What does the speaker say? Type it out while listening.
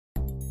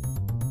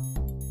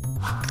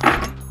What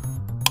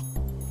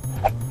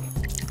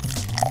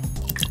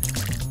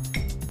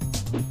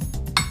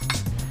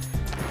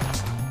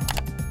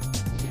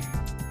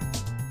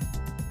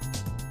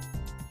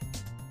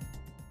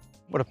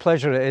a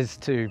pleasure it is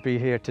to be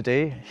here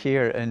today,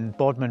 here in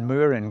Bodmin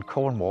Moor in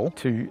Cornwall,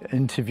 to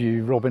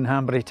interview Robin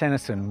Hanbury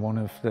Tenison, one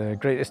of the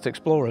greatest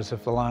explorers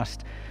of the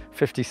last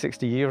 50,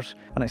 60 years.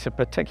 And it's a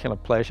particular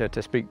pleasure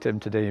to speak to him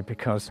today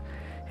because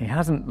he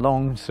hasn't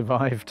long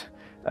survived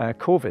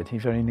COVID. He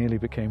very nearly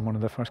became one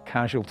of the first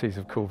casualties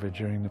of COVID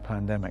during the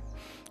pandemic.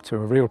 So a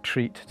real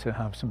treat to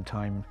have some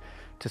time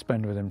to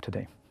spend with him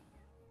today.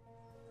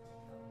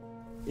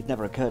 It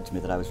never occurred to me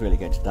that I was really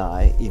going to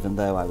die, even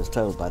though I was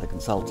told by the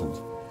consultant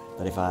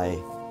that if I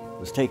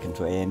was taken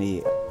to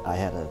A&E, I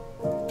had a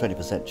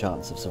 20%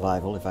 chance of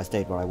survival. If I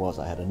stayed where I was,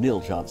 I had a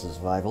nil chance of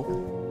survival.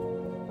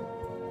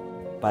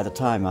 By the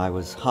time I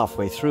was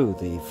halfway through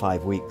the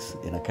 5 weeks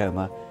in a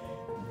coma,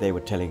 they were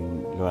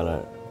telling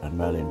Luella and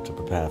Merlin to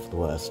prepare for the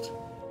worst,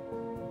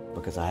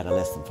 because I had a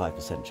less than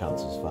 5%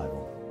 chance of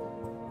survival.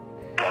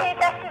 Is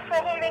justice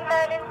for hearing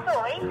Merlin's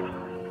voice?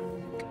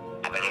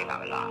 I believe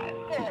I'm alive.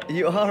 Good.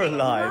 You are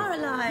alive. You are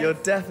alive. You're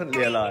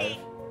definitely alive.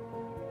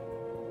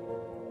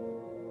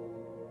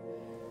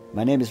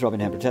 My name is Robin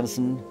Hanbury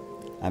Tenison.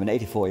 I'm an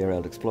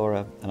 84-year-old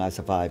explorer, and I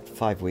survived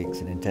 5 weeks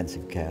in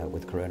intensive care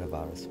with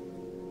coronavirus.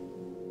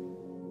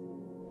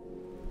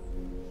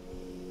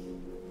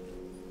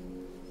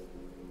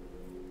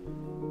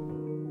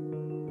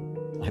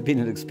 I've been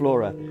an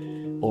explorer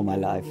all my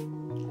life,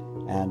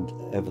 and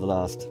over the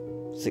last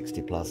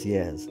 60 plus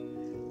years,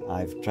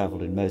 I've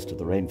travelled in most of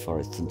the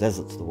rainforests and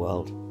deserts of the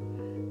world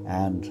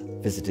and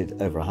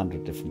visited over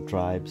 100 different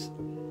tribes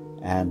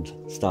and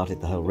started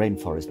the whole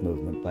rainforest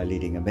movement by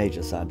leading a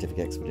major scientific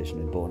expedition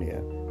in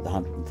Borneo with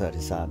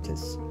 130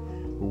 scientists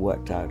who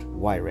worked out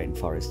why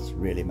rainforests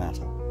really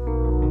matter.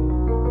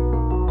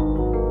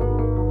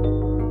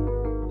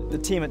 The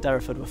team at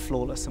Derriford were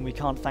flawless, and we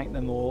can't thank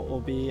them or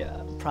be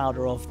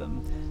prouder of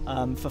them.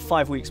 For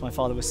 5 weeks my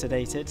father was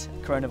sedated,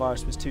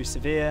 coronavirus was too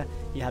severe,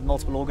 he had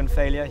multiple organ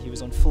failure, he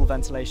was on full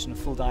ventilation and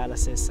full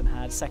dialysis and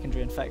had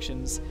secondary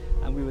infections,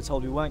 and we were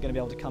told we weren't going to be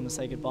able to come and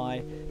say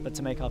goodbye, but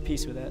to make our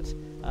peace with it,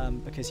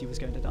 because he was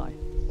going to die.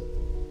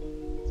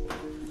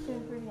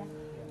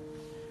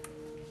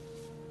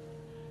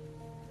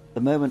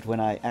 The moment when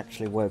I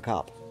actually woke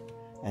up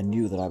and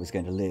knew that I was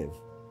going to live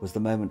was the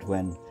moment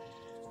when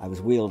I was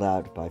wheeled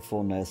out by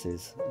 4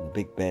 nurses in a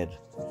big bed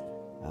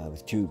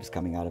with tubes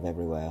coming out of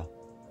everywhere,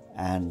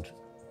 and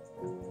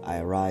I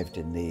arrived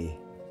in the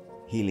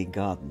healing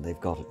garden they've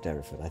got at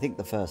Derriford, I think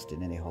the first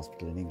in any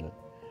hospital in England.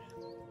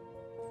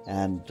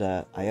 And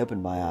I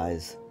opened my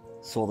eyes,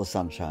 saw the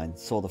sunshine,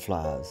 saw the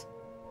flowers,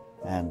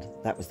 and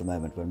that was the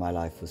moment when my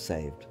life was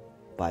saved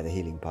by the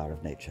healing power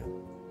of nature.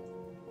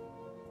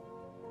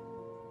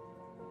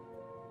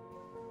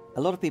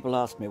 A lot of people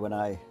ask me when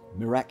I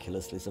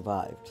miraculously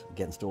survived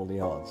against all the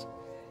odds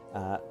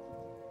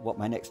what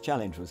my next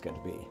challenge was going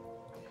to be.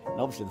 And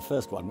obviously the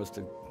first one was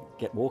to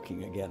get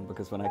walking again,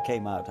 because when I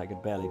came out I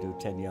could barely do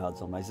 10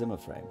 yards on my Zimmer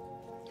frame.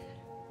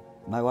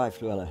 My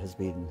wife Luella has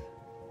been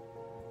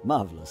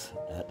marvellous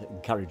at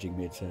encouraging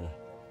me to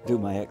do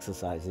my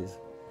exercises,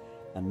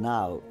 and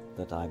now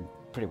that I'm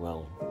pretty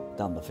well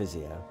done the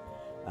physio,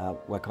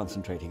 we're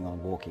concentrating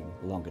on walking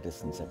longer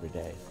distance every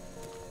day.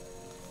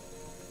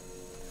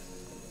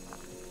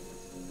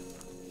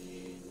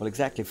 Well,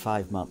 exactly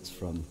 5 months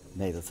from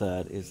May the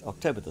 3rd is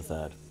October the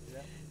 3rd.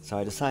 So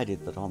I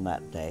decided that on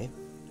that day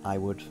I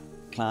would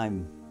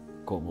climb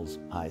Cornwall's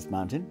highest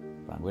mountain,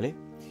 Brownwilly,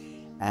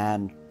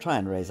 and try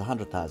and raise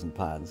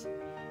 £100,000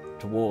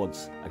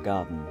 towards a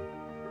garden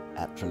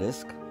at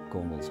Trelisk,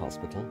 Cornwall's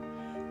hospital,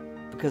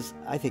 because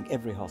I think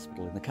every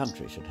hospital in the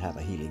country should have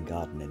a healing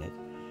garden in it.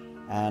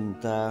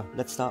 And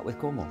let's start with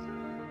Cornwall.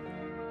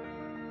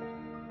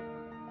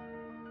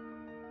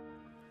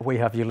 We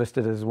have you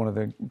listed as one of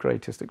the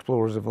greatest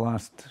explorers of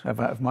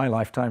my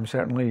lifetime,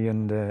 certainly,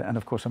 and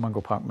of course a Mungo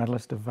Park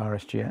medalist of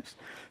Varis GS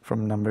from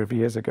a number of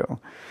years ago.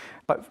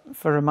 But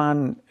for a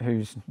man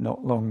who's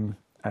not long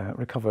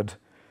recovered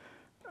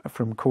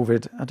from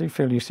COVID, I do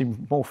feel you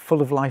seem more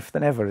full of life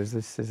than ever. Is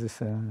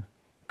this a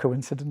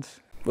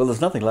coincidence? Well,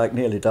 there's nothing like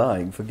nearly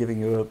dying for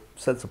giving you a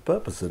sense of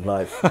purpose in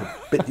life, the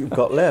bit you've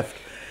got left.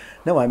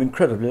 No, I'm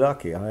incredibly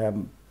lucky. I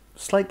am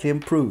slightly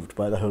improved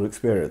by the whole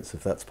experience,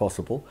 if that's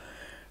possible.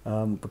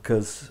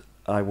 Because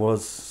I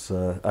was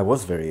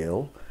very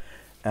ill,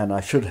 and I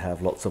should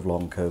have lots of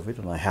long COVID,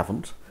 and I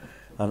haven't.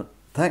 And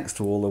thanks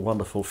to all the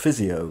wonderful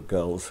physio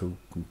girls who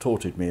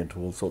contorted me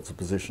into all sorts of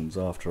positions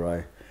after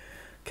I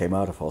came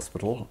out of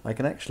hospital, I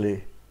can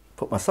actually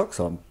put my socks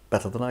on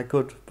better than I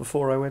could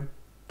before I went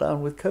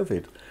down with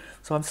COVID.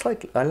 So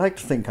I like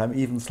to think I'm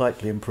even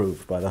slightly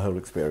improved by the whole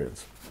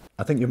experience.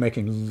 I think you're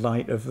making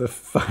light of the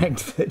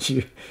fact that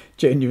you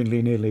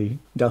genuinely nearly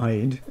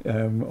died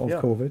of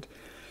COVID.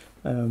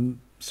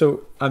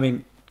 So, I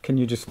mean, can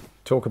you just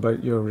talk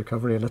about your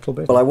recovery a little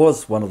bit? Well, I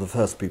was one of the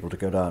first people to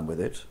go down with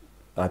it.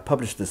 I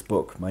published this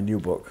book, my new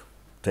book,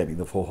 Taming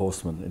the Four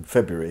Horsemen, in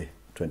February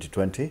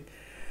 2020.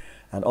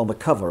 And on the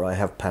cover I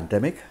have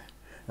pandemic,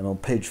 and on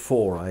page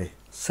 4 I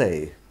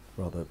say,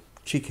 rather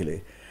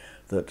cheekily,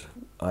 that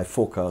I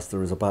forecast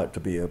there is about to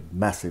be a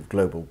massive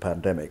global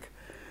pandemic.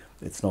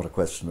 It's not a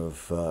question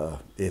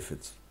of if,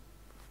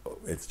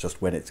 it's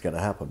just when it's going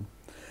to happen.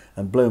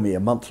 And blow me, a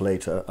month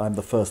later, I'm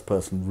the first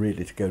person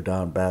really to go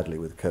down badly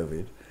with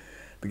COVID,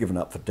 be given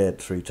up for dead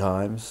 3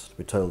 times, to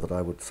be told that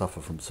I would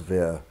suffer from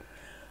severe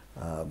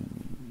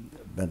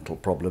mental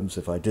problems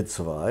if I did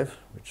survive,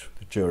 which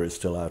the jury's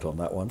still out on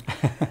that one.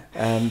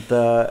 And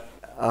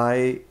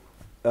I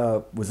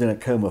was in a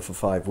coma for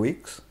 5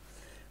 weeks.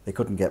 They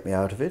couldn't get me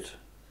out of it,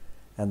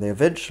 and they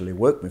eventually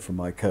woke me from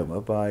my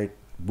coma by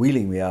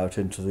wheeling me out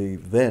into the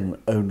then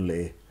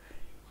only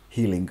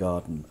healing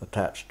garden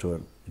attached to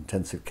an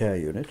intensive care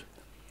unit.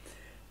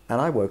 And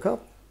I woke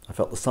up. I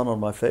felt the sun on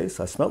my face,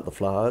 I smelt the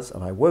flowers,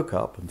 and I woke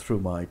up, and through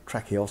my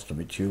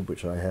tracheostomy tube,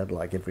 which I had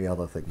like every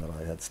other thing that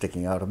I had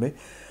sticking out of me,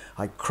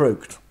 I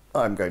croaked,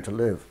 "I'm going to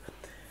live."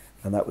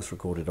 And that was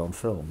recorded on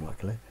film,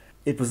 luckily.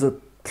 It was a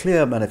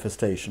clear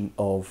manifestation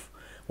of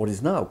what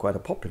is now quite a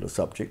popular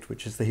subject,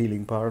 which is the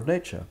healing power of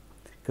nature,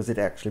 because it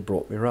actually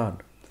brought me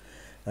round.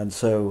 And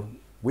so,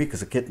 weak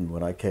as a kitten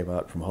when I came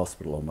out from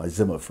hospital on my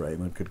Zimmer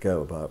frame and could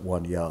go about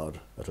 1 yard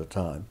at a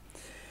time,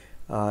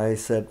 I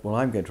said, well,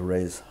 I'm going to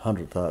raise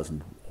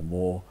 100,000 or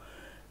more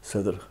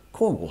so that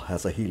Cornwall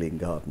has a healing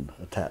garden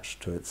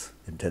attached to its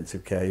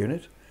intensive care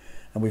unit.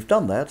 And we've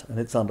done that, and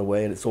it's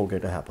underway, and it's all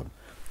going to happen.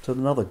 So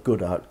another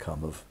good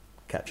outcome of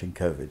catching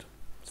COVID.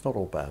 It's not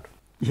all bad.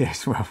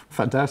 Yes, well,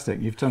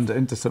 fantastic. You've turned it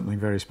into something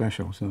very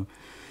special. So,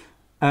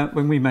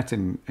 when we met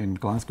in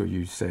Glasgow,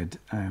 you said,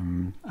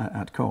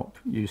 at COP,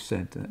 you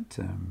said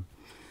that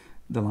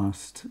the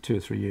last 2 or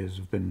 3 years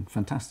have been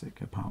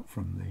fantastic, apart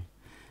from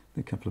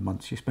the couple of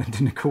months you spent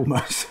in a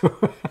coma. So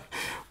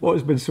what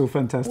has been so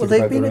fantastic? Well,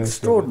 they've been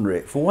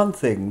extraordinary. For one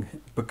thing,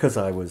 because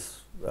I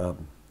was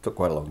took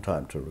quite a long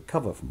time to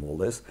recover from all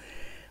this,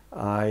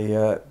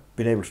 I've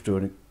been able to do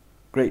a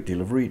great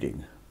deal of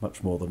reading,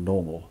 much more than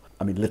normal.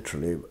 I mean,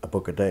 literally a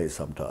book a day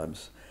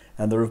sometimes.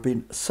 And there have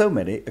been so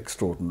many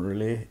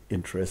extraordinarily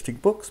interesting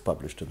books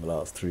published in the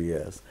last 3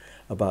 years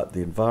about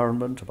the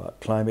environment, about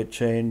climate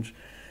change,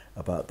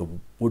 about the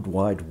Wood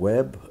Wide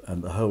Web,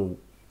 and the whole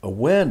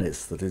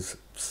awareness that is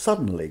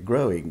suddenly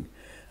growing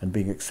and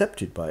being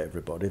accepted by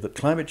everybody, that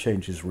climate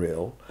change is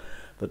real,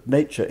 that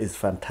nature is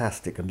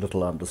fantastic and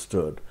little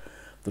understood,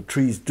 the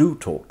trees do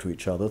talk to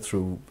each other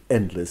through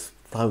endless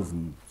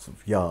thousands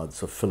of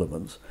yards of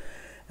filaments.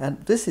 And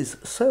this is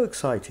so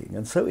exciting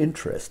and so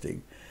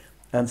interesting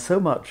and so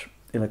much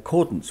in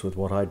accordance with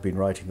what I'd been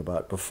writing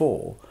about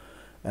before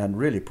and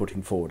really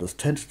putting forward as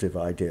tentative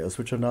ideas,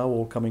 which are now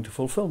all coming to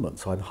fulfillment.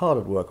 So I'm hard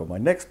at work on my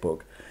next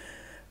book,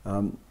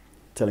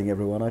 telling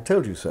everyone I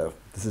told you so.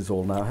 This is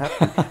all now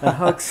happening. And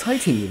how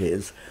exciting it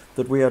is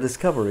that we are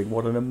discovering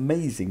what an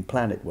amazing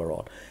planet we're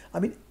on. I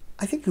mean,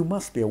 I think you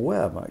must be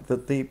aware, Mike,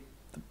 that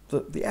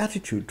the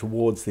attitude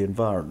towards the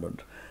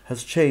environment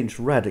has changed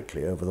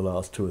radically over the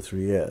last 2 or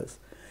 3 years.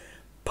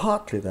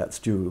 Partly that's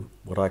due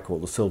what I call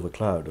the silver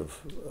cloud of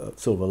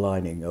silver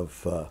lining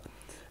of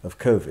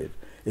COVID,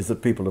 is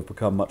that people have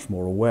become much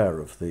more aware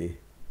of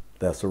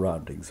their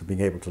surroundings and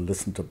being able to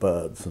listen to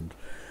birds and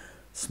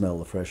smell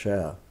the fresh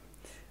air.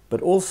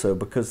 But also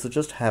because there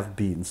just have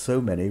been so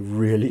many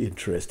really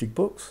interesting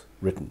books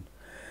written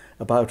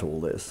about all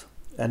this.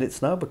 And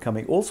it's now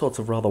becoming all sorts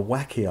of rather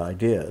wacky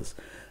ideas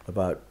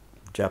about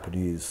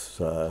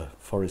Japanese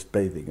forest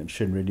bathing and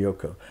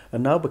Shinrin-yoku are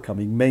now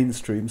becoming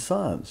mainstream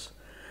science.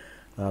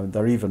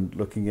 They're even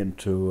looking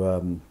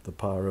into the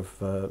power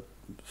of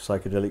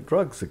psychedelic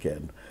drugs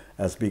again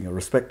as being a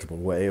respectable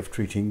way of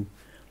treating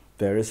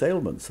various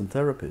ailments and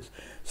therapies.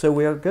 So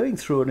we are going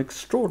through an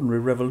extraordinary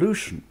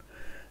revolution,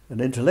 an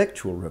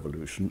intellectual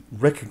revolution,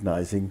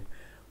 recognizing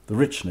the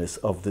richness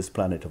of this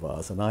planet of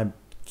ours, and I'm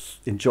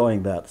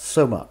enjoying that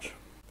so much.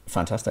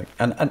 Fantastic.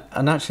 And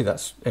actually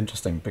that's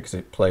interesting because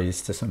it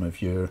plays to some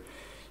of your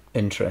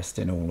interest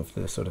in all of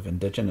the sort of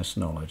indigenous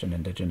knowledge and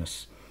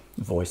indigenous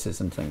voices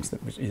and things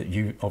that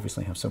you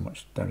obviously have so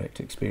much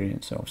direct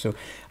experience of. So,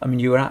 I mean,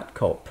 you were at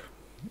COP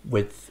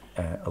with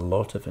a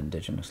lot of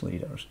indigenous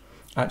leaders.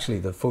 Actually,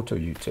 the photo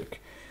you took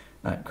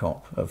at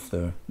COP of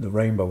the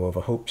rainbow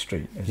over Hope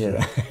Street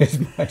is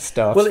my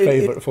staff's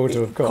favourite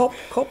photo of COP.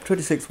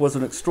 COP26 was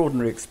an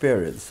extraordinary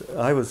experience.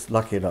 I was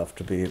lucky enough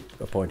to be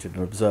appointed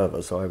an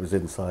observer, so I was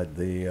inside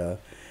the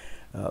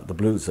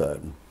blue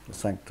zone, the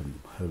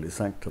sanctum, holy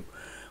sanctum,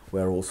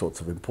 where all sorts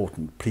of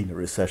important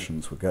plenary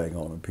sessions were going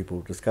on and people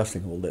were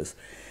discussing all this.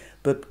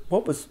 But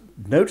what was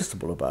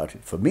noticeable about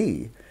it for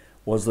me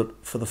was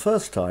that for the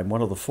first time,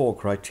 one of the 4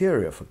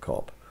 criteria for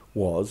COP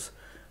was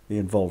the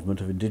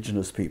involvement of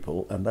indigenous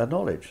people and their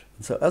knowledge.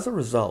 And so as a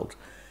result,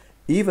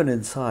 even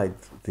inside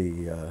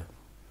the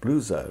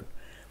blue zone,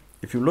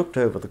 if you looked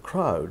over the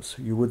crowds,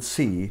 you would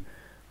see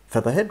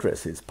feather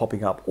headdresses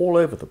popping up all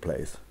over the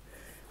place.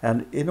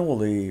 And in all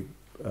the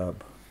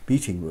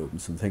meeting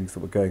rooms and things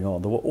that were going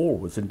on, there were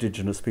always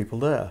indigenous people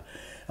there.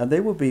 And they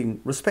were being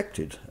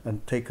respected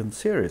and taken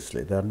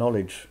seriously. Their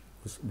knowledge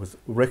was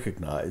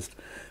recognised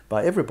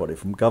by everybody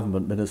from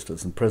government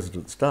ministers and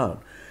presidents down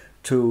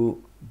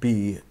to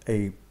be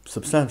a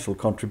substantial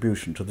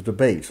contribution to the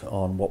debate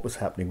on what was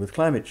happening with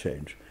climate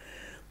change.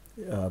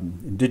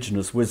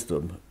 Indigenous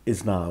wisdom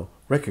is now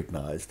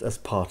recognised as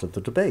part of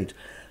the debate.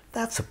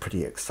 That's a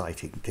pretty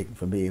exciting thing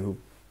for me, who've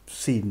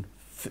seen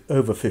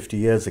over 50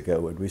 years ago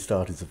when we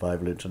started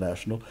Survival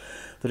International,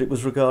 that it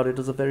was regarded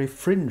as a very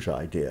fringe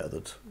idea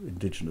that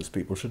Indigenous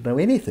people should know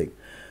anything.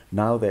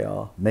 Now they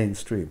are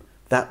mainstream.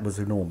 That was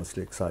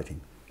enormously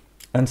exciting.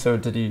 And so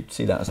did you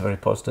see that as a very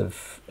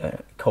positive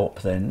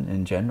COP then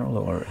in general,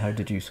 or how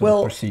did you sort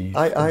of perceive?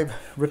 Well, I've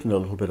written a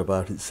little bit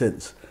about it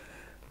since,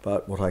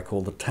 about what I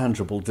call the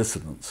tangible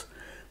dissonance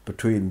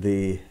between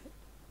the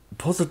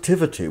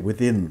positivity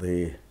within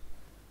the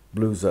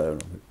blue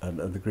zone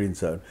and the green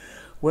zone,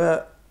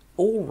 where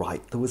all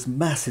right, there was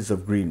masses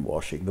of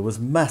greenwashing, there was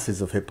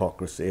masses of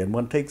hypocrisy, and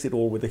one takes it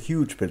all with a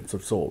huge pinch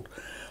of salt.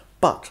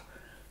 But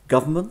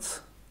governments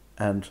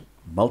and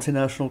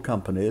multinational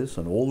companies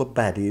and all the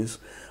baddies,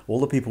 all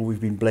the people we've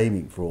been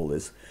blaming for all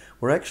this,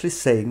 were actually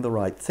saying the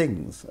right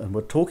things and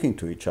were talking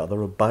to each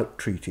other about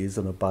treaties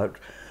and about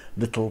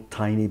little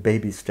tiny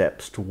baby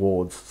steps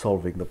towards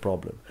solving the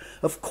problem.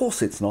 Of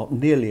course it's not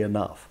nearly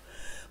enough,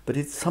 but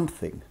it's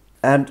something.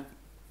 And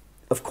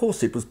of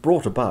course it was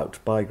brought about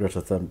by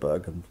Greta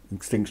Thunberg and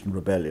Extinction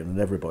Rebellion and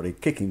everybody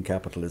kicking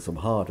capitalism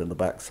hard in the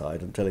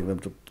backside and telling them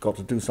got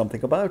to do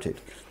something about it.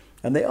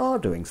 And they are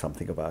doing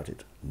something about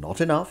it. Not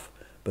enough,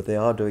 but they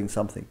are doing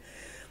something.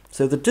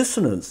 So the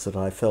dissonance that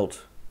I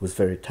felt was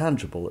very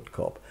tangible at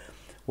COP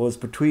was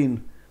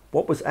between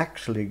what was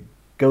actually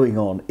going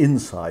on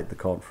inside the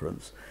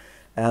conference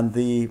and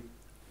the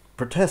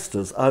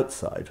protesters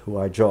outside, who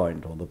I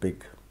joined on the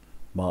big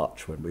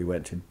march when we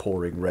went in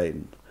pouring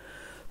rain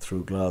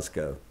through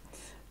Glasgow,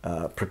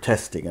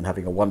 protesting and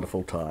having a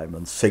wonderful time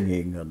and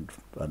singing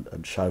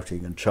and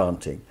shouting and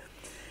chanting,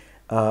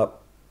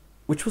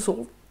 which was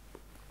all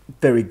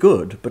very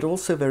good, but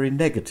also very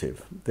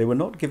negative. They were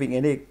not giving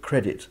any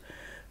credit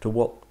to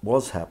what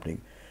was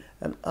happening.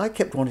 And I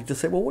kept wanting to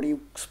say, well, what do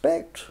you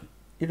expect?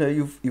 You know,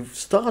 you've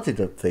started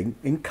a thing,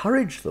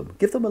 encourage them,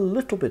 give them a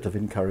little bit of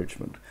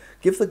encouragement,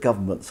 give the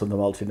governments and the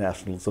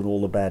multinationals and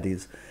all the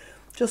baddies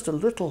just a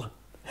little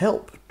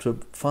help to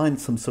find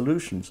some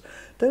solutions.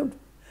 Don't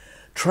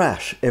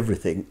trash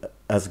everything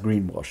as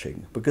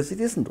greenwashing, because it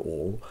isn't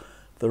all.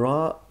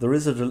 There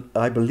is,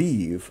 I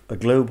believe, a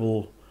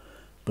global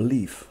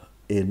belief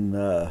in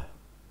the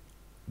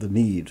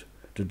need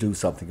to do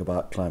something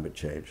about climate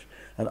change.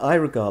 And I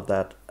regard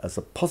that as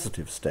a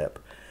positive step.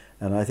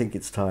 And I think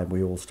it's time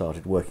we all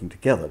started working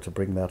together to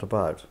bring that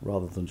about,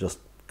 rather than just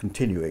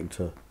continuing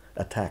to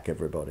attack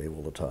everybody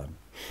all the time.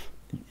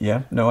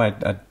 Yeah, no, I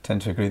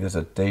tend to agree. There's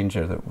a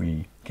danger that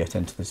we get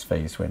into this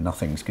phase where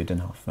nothing's good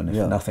enough, and if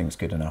nothing's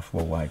good enough,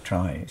 well, why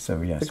try?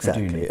 So yes,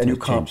 exactly. We do need and to you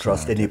can't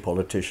trust any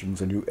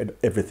politicians, and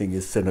everything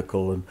is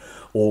cynical, and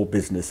all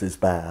business is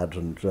bad,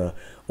 and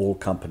all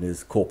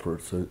companies,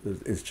 corporates,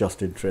 is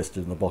just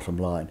interested in the bottom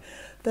line.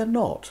 They're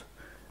not.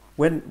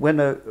 When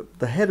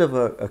the head of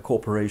a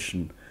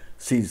corporation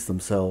sees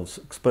themselves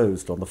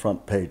exposed on the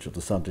front page of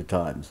the Sunday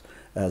Times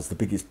as the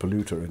biggest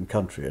polluter in the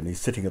country, and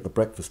he's sitting at the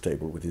breakfast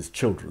table with his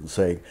children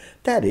saying,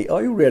 "Daddy,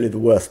 are you really the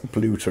worst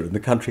polluter in the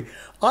country?"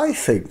 I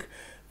think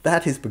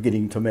that is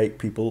beginning to make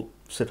people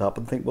sit up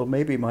and think, well,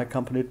 maybe my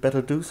company had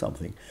better do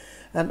something.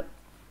 And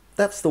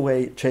that's the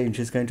way change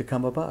is going to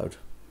come about.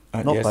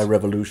 Not by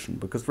revolution,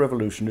 because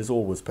revolution is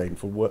always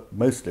painful,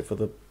 mostly for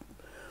the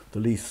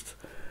least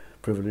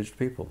privileged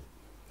people.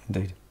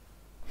 Indeed.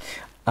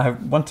 I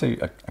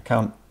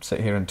can't sit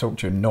here and talk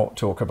to you and not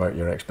talk about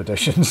your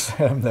expeditions.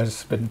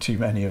 There's been too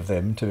many of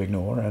them to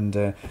ignore,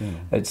 and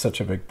it's such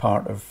a big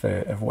part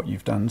of what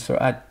you've done. So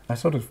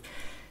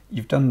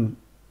you've done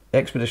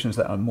expeditions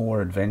that are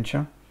more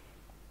adventure.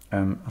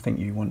 I think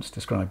you once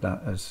described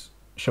that as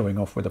showing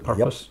off with a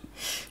purpose.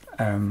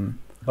 Yep.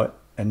 But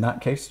in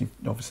that case, you've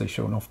obviously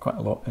shown off quite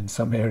a lot in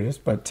some areas,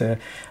 but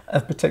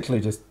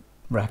particularly just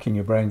racking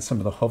your brain, some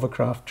of the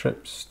hovercraft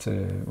trips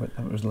to,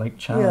 it was Lake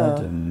Chad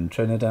and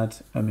Trinidad.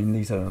 I mean,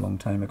 these are a long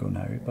time ago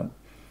now, but...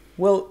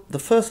 Well, the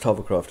first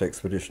hovercraft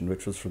expedition,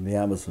 which was from the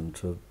Amazon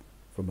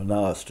from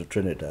Manaus to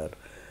Trinidad,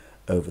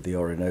 over the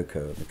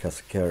Orinoco and the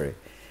Kasakari,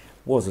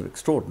 was an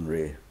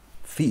extraordinary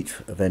feat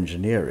of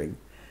engineering.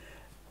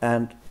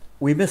 And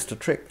we missed a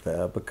trick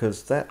there,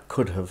 because that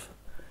could have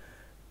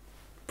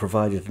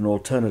provided an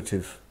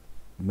alternative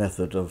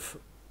method of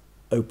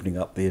opening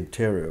up the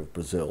interior of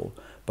Brazil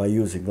by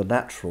using the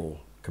natural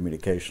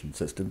communication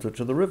systems, which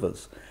are the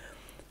rivers,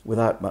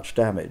 without much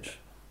damage.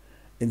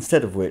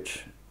 Instead of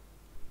which,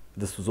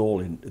 this was all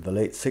in the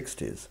late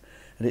 60s,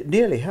 and it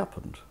nearly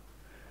happened.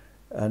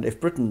 And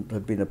if Britain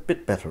had been a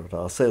bit better at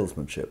our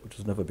salesmanship, which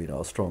has never been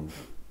our strong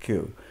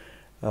cue,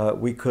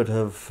 we could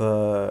have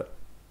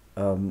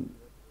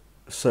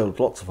sold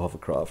lots of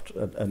hovercraft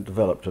and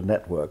developed a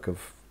network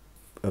of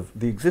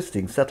the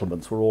existing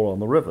settlements were all on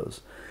the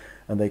rivers,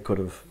 and they could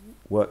have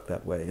worked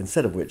that way.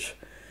 Instead of which,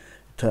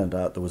 it turned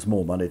out there was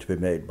more money to be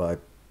made by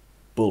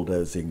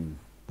bulldozing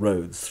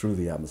roads through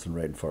the Amazon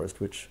rainforest,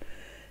 which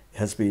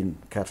has been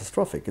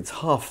catastrophic.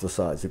 It's half the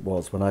size it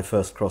was when I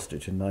first crossed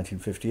it in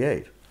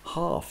 1958.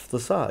 Half the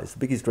size, the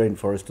biggest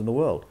rainforest in the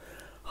world.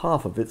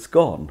 Half of it's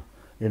gone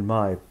in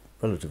my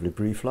relatively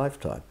brief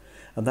lifetime,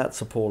 and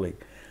that's appalling.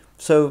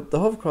 So the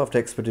hovercraft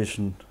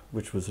expedition,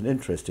 which was an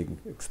interesting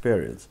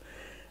experience,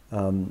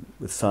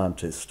 with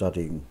scientists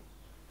studying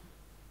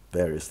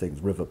various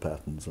things, river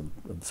patterns and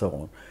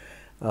so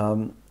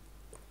on,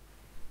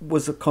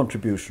 was a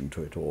contribution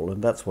to it all,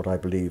 and that's what I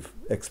believe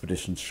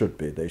expeditions should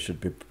be. They should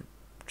be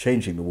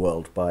changing the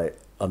world by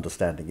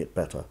understanding it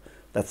better.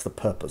 That's the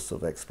purpose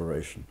of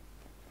exploration.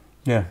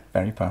 Yeah,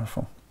 very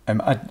powerful.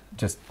 I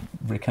just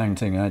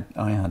recounting,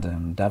 I had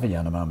Davi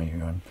Yanomami,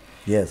 who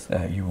yes,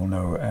 you will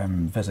know,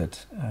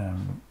 visit,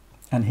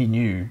 and he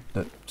knew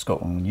that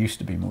Scotland used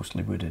to be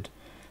mostly wooded,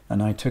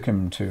 and I took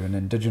him to an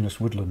indigenous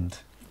woodland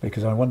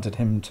because I wanted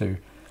him to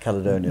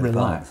Caledonian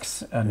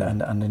relax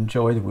and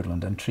enjoy the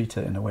woodland and treat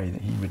it in a way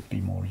that he would be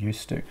more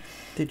used to.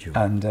 Did you?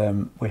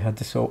 And we had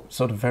this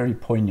sort of very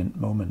poignant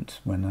moment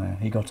when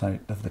he got out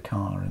of the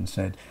car and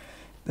said,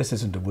 "This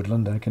isn't a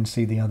woodland, I can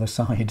see the other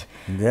side."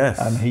 Yes.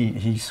 And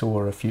he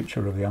saw a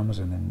future of the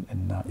Amazon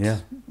in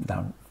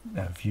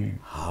that view.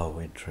 How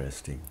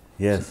interesting.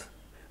 Yes.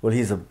 Well,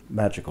 he's a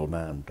magical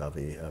man,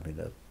 Davi. I mean,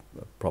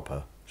 a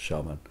proper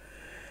shaman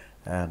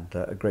and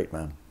a great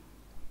man.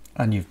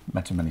 And you've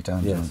met him many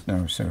times. Yes.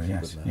 No, so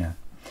yes, yeah.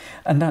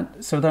 And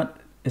that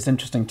is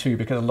interesting too,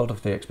 because a lot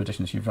of the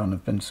expeditions you've run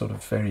have been sort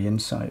of very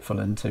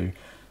insightful into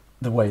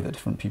the way that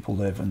different people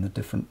live and the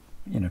different,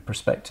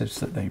 perspectives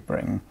that they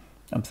bring.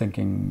 I'm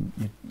thinking,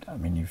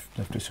 you've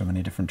lived with so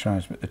many different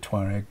tribes, but the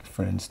Tuareg,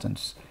 for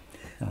instance.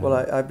 Well,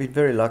 I've been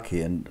very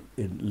lucky in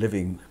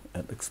living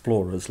an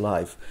explorer's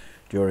life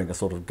during a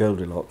sort of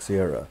Goldilocks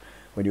era,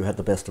 when you had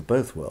the best of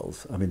both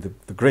worlds. I mean,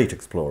 the great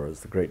explorers,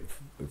 the great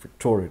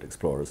Victorian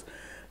explorers,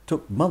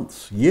 took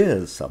months,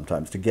 years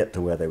sometimes, to get to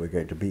where they were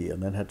going to be,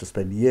 and then had to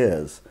spend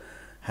years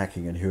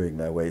hacking and hewing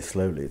their way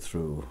slowly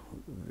through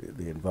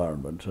the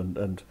environment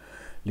and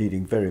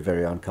leading very,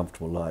 very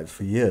uncomfortable lives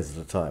for years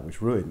at a time,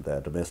 which ruined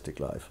their domestic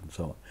life and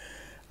so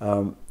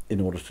on,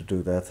 in order to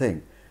do their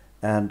thing.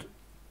 And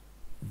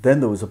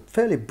then there was a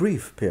fairly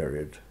brief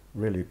period,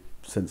 really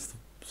since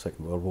the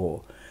Second World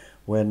War,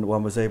 when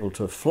one was able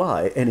to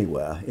fly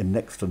anywhere in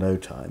next to no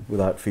time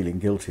without feeling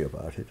guilty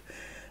about it,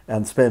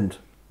 and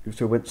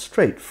went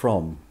straight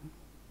from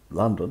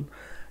London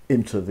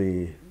into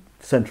the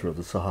centre of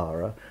the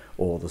Sahara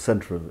or the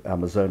centre of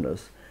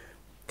Amazonas,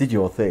 did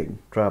your thing,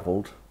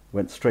 travelled,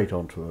 went straight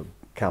onto a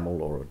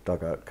camel or a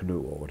dugout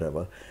canoe or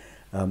whatever,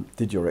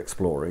 did your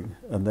exploring,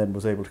 and then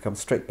was able to come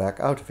straight back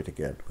out of it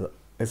again,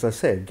 as I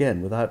say,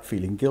 again, without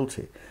feeling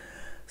guilty.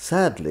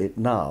 Sadly,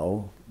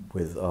 now,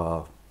 with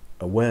our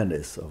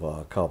awareness of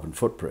our carbon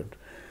footprint,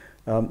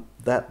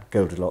 that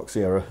Goldilocks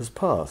era has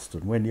passed,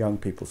 and when young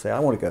people say, "I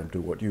want to go and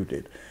do what you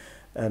did,"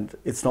 and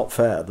it's not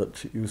fair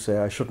that you say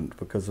I shouldn't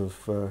because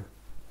of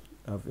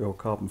your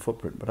carbon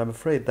footprint, but I'm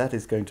afraid that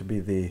is going to be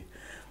the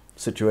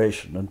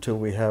situation until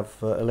we have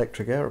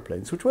electric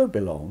aeroplanes, which won't be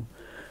long.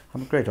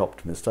 I'm a great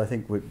optimist. I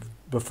think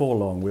before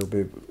long we'll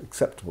be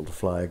acceptable to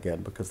fly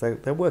again, because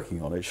they're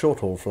working on it.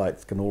 Short-haul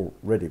flights can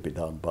already be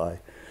done by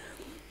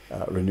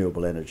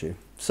renewable energy.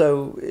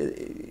 So,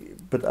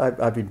 but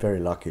I've been very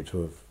lucky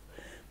to have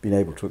been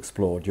able to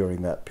explore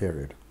during that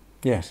period.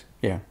 Yes,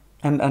 yeah.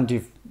 And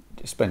you've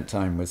spent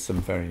time with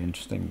some very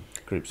interesting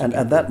groups. And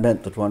that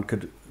meant that one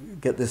could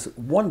get this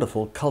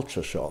wonderful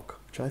culture shock,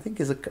 which I think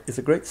is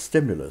a great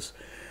stimulus,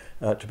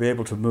 to be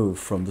able to move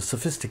from the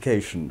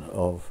sophistication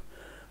of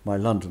my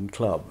London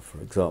club, for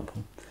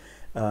example,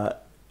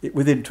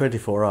 within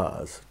 24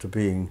 hours to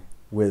being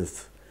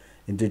with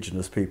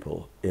indigenous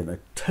people in a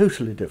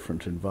totally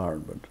different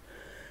environment,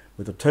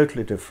 with a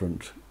totally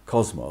different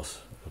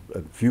cosmos,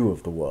 a view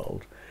of the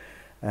world,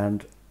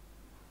 and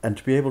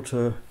to be able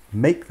to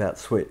make that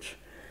switch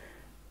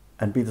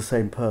and be the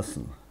same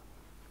person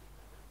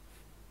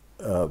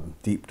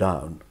deep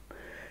down,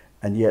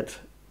 and yet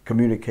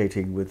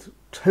communicating with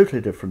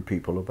totally different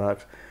people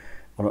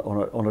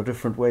on a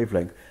different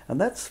wavelength. And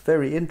that's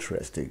very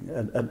interesting,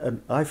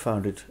 and I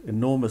found it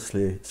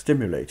enormously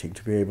stimulating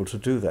to be able to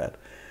do that.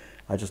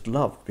 I just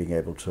loved being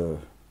able to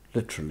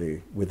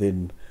literally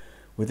within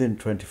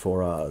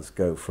 24 hours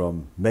go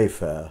from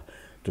Mayfair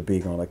to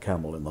being on a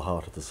camel in the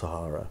heart of the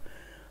Sahara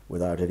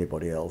without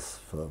anybody else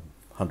for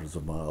hundreds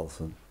of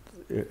miles,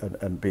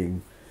 and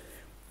being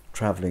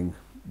travelling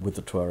with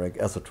the Tuareg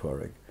as a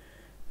Tuareg.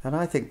 And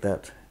I think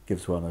that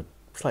gives one a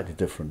slightly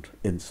different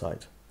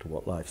insight to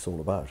what life's all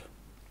about.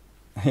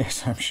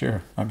 Yes, I'm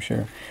sure.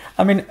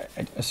 I mean,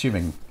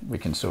 assuming we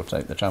can sort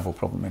out the travel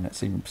problem, and it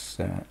seems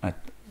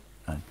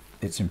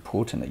it's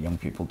important that young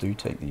people do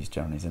take these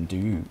journeys and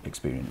do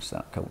experience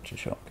that culture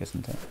shock,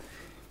 isn't it?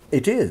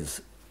 It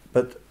is,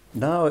 but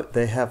now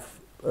they have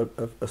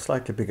a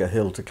slightly bigger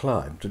hill to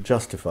climb to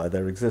justify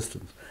their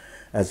existence.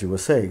 As you were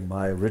saying,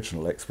 my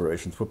original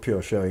explorations were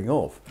pure showing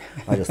off.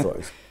 I just thought it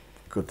was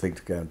a good thing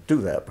to go and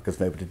do that because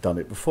nobody had done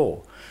it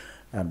before,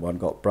 and one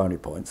got brownie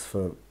points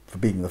for for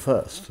being the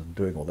first and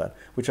doing all that,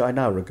 which I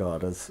now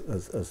regard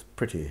as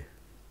pretty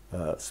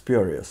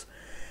spurious.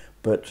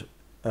 But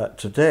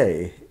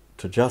today,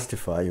 to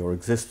justify your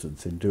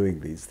existence in doing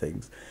these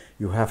things,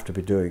 you have to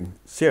be doing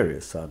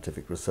serious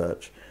scientific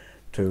research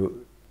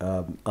to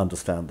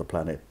understand the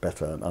planet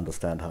better and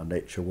understand how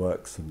nature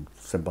works and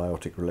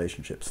symbiotic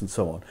relationships and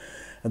so on.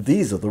 And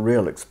these are the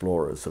real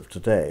explorers of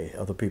today,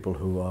 are the people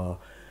who are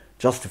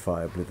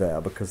justifiably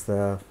there because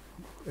they're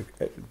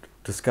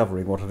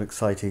discovering what an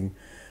exciting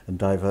and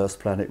diverse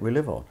planet we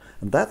live on.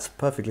 And that's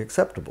perfectly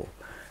acceptable.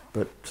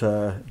 But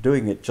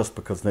doing it just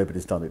because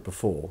nobody's done it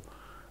before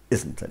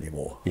isn't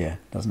anymore. Yeah,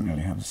 doesn't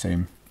really have the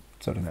same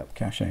sort of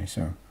cachet.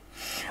 So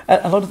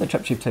a lot of the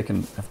trips you've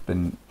taken have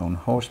been on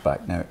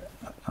horseback. Now,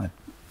 I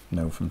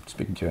know from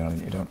speaking to you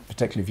earlier, you don't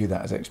particularly view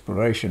that as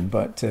exploration,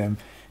 but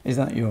is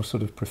that your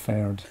sort of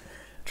preferred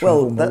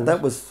travel mode?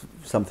 That was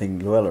something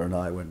Luella and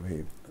I, when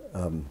we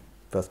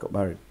first got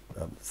married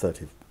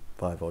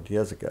 35 odd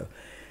years ago,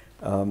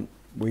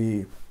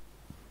 we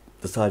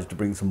decided to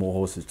bring some more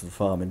horses to the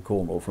farm in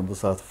Cornwall from the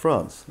south of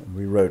France, and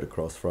we rode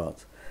across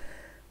France.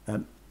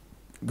 And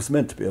it was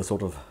meant to be a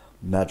sort of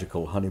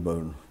magical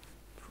honeymoon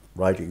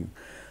riding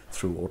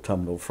through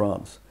autumnal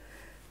France.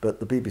 But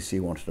the BBC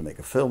wanted to make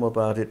a film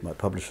about it, my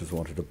publishers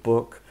wanted a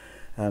book,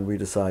 and we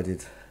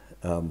decided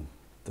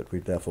that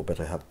we'd therefore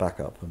better have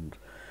backup and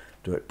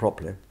do it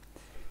properly.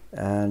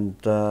 And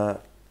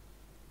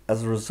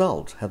as a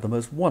result, had the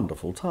most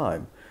wonderful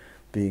time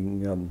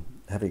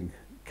having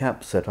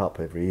camp set up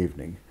every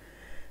evening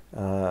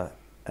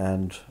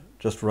and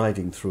just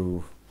riding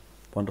through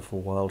wonderful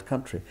wild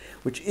country,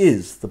 which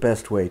is the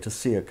best way to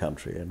see a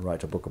country and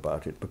write a book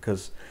about it,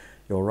 because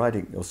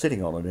you're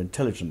sitting on an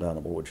intelligent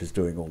animal which is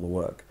doing all the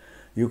work.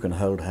 You can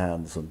hold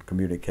hands and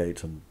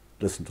communicate and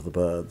listen to the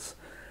birds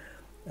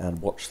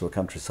and watch the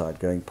countryside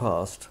going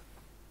past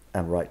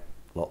and write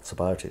lots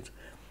about it.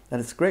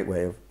 And it's a great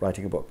way of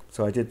writing a book.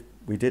 So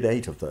we did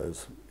 8 of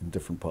those in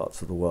different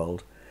parts of the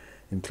world,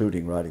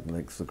 including riding the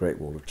lengths of the Great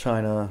Wall of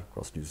China,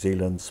 across New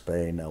Zealand,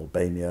 Spain,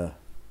 Albania,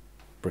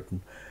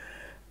 Britain.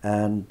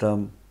 And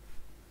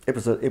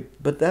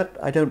but that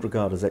I don't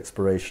regard as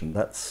exploration.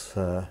 That's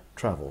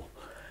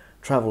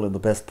travel in the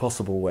best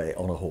possible way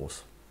on a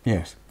horse.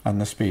 Yes, and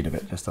the speed of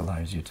it just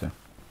allows you to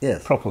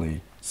Yes.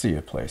 properly see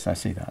a place. I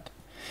see that.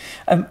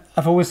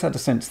 I've always had a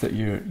sense that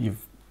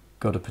you've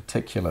got a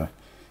particular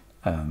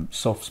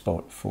soft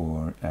spot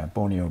for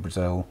Borneo,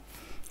 Brazil,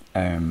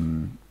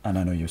 and I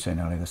know you were saying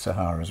earlier the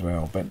Sahara as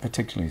well, but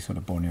particularly sort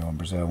of Borneo and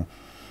Brazil.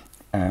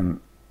 And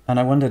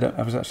I wondered,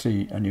 I was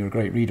actually, and you're a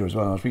great reader as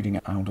well, I was reading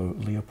Aldo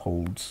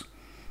Leopold's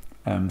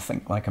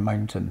Think Like a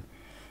Mountain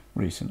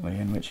recently,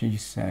 in which he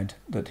said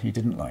that he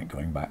didn't like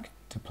going back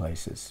to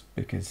places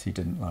because he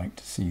didn't like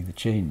to see the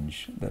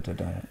change that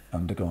had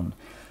undergone.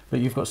 But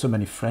you've got so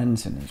many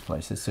friends in these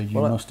places, so you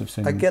must have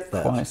seen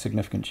quite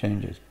significant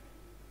changes.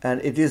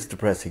 And it is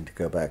depressing to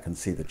go back and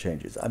see the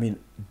changes. I mean,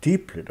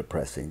 deeply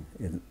depressing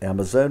in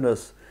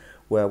Amazonas,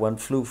 where one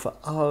flew for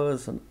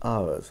hours and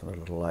hours in a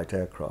little light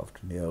aircraft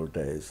in the old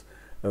days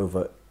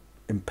over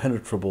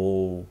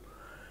impenetrable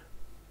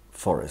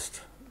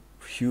forest,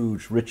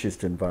 huge,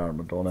 richest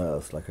environment on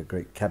Earth, like a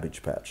great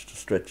cabbage patch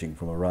stretching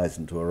from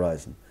horizon to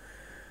horizon.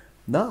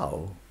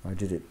 Now, I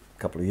did it a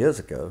couple of years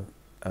ago,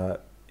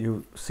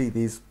 you see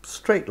these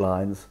straight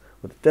lines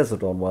with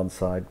desert on one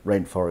side,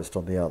 rainforest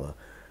on the other,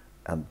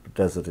 and the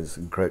desert is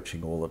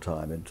encroaching all the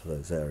time into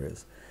those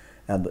areas.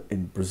 And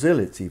in Brazil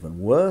it's even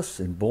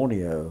worse. In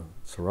Borneo,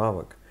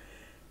 Sarawak,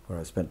 where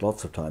I spent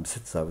lots of time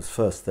since I was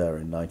first there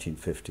in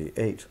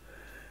 1958,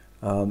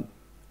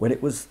 when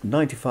it was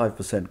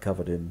 95%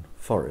 covered in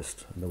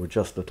forest, and there were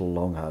just little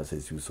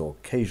longhouses, you saw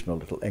occasional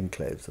little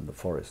enclaves in the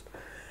forest.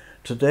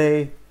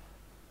 Today,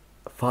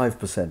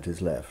 5%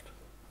 is left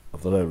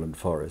of the lowland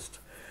forest,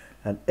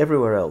 and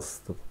everywhere else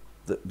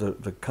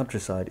the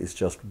countryside is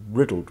just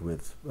riddled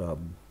with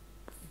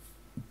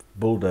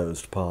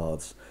bulldozed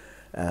paths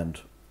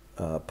and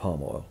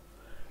palm oil.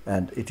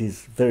 And it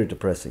is very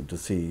depressing to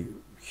see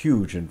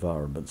huge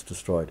environments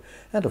destroyed,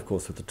 and of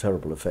course with a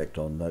terrible effect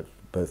on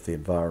both the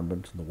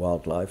environment and the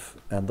wildlife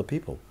and the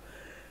people.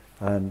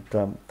 And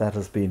that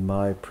has been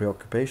my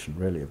preoccupation,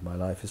 really, of my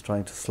life, is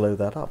trying to slow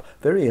that up.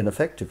 Very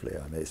ineffectively,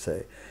 I may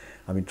say.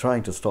 I mean,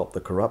 trying to stop the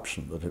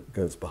corruption that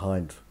goes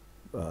behind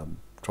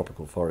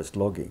tropical forest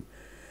logging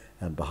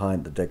and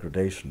behind the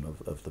degradation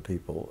of the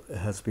people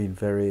has been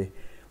very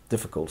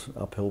difficult,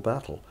 uphill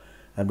battle.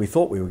 And we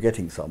thought we were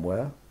getting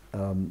somewhere.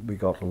 We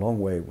got a long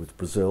way with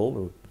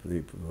Brazil.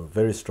 There were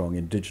very strong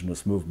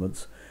indigenous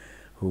movements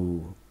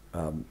who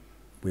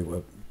we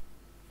were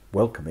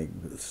welcoming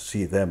to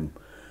see them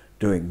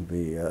doing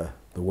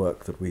the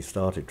work that we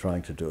started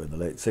trying to do in the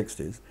late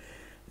 60s.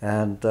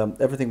 And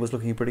everything was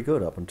looking pretty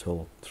good up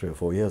until 3 or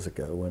 4 years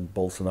ago when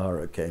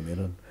Bolsonaro came in,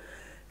 and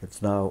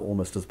it's now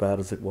almost as bad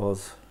as it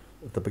was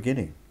at the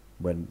beginning,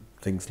 when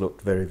things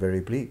looked very, very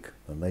bleak,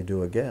 and they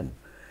do again.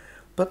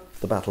 But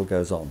the battle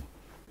goes on.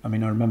 I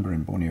mean, I remember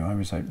in Borneo, I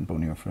was out in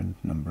Borneo for a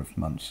number of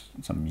months,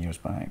 some years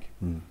back.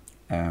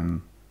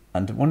 And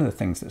one of the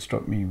things that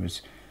struck me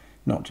was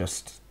not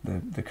just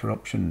the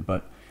corruption,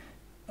 but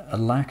a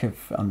lack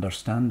of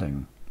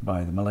understanding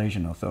by the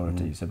Malaysian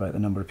authorities about the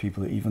number of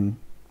people that even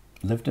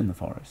lived in the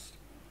forest.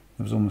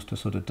 There was almost a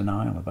sort of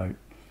denial about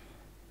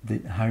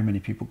how many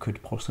people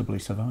could possibly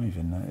survive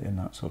in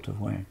that sort of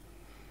way.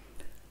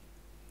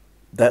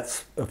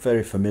 That's a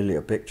very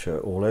familiar picture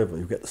all over.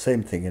 You get the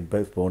same thing in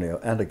both Borneo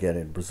and again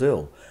in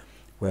Brazil,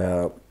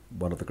 where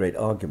one of the great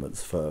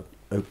arguments for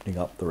opening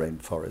up the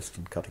rainforest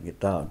and cutting it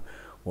down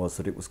was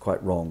that it was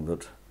quite wrong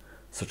that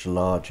such a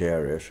large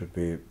area should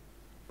be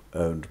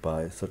owned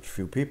by such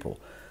few people.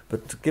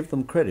 But to give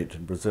them credit,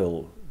 in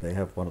Brazil they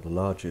have one of the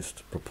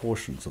largest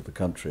proportions of the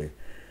country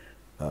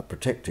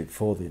protected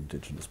for the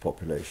indigenous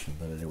population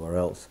than anywhere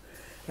else.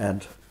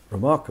 And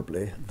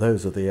remarkably,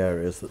 those are the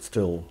areas that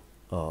still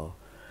are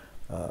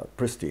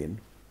pristine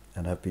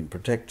and have been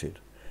protected.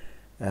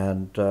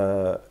 And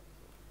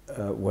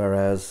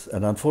whereas,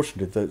 and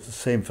unfortunately, the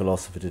same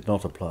philosophy did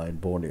not apply in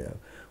Borneo,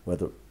 where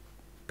the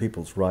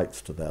people's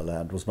rights to their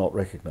land was not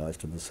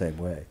recognized in the same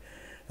way.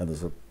 And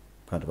there's a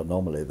kind of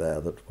anomaly there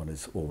that one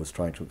is always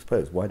trying to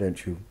expose. Why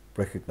don't you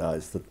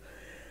recognize that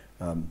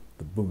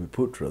the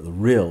Bumiputra, the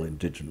real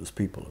indigenous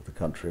people of the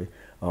country,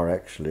 are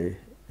actually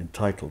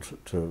entitled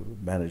to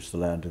manage the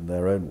land in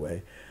their own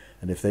way,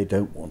 and if they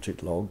don't want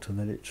it logged,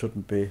 then it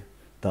shouldn't be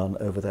done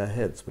over their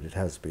heads, but it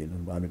has been.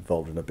 And I'm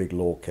involved in a big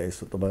law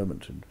case at the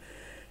moment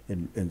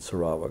in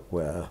Sarawak,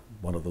 where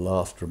one of the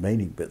last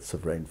remaining bits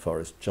of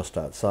rainforest just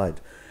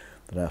outside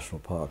the national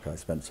park I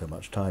spent so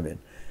much time in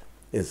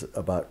is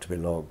about to be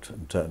logged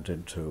and turned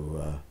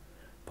into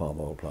palm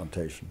oil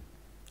plantation.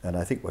 And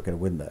I think we're going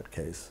to win that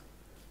case.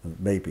 And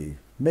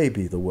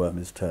maybe the worm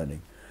is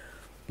turning.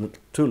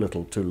 Too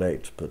little, too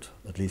late, but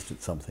at least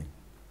it's something.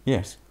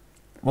 Yes.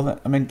 Well,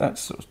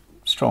 that's sort of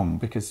strong,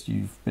 because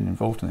you've been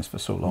involved in this for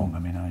so long. I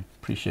mean, I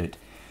appreciate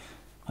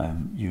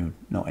you're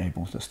not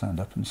able to stand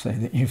up and say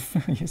that you've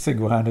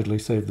single-handedly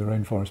saved the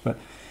rainforest, but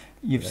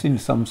you've seen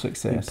some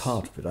success. Been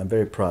part of it. I'm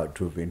very proud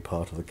to have been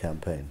part of the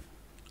campaign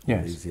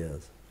all these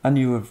years. And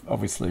you were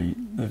obviously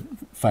the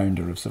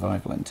founder of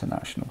Survival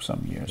International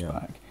some years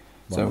back.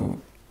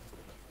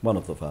 One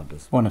of the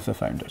founders. One of the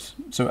founders.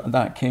 So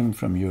that came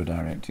from your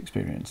direct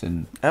experience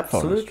in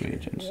forest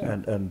regions. Yeah.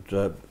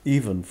 And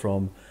even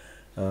from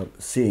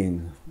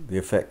seeing the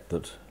effect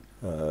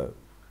that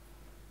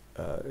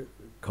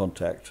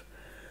contact,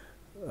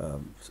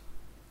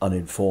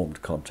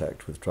 uninformed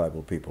contact with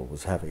tribal people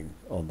was having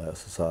on their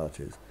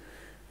societies,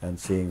 and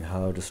seeing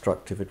how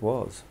destructive it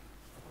was.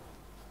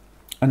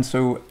 And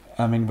so,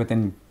 I mean,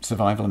 within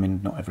survival, I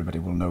mean, not everybody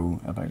will know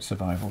about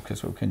survival,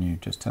 because can you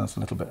just tell us a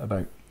little bit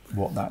about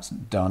what that's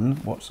done,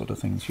 what sort of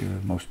things you're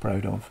most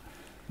proud of?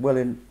 Well,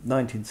 in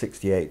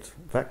 1968,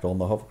 in fact, on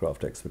the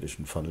hovercraft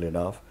expedition, funnily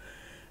enough,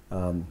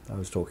 I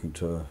was talking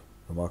to a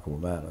remarkable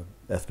man,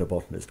 an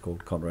ethnobotanist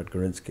called Konrad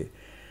Gorinsky,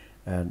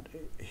 and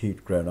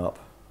he'd grown up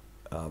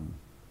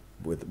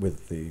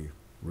with the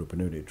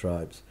Rupununi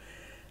tribes.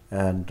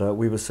 And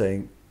we were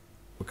saying,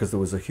 because there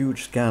was a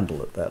huge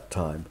scandal at that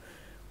time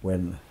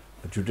when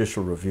a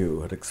judicial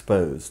review had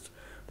exposed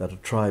that a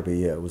tribe a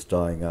year was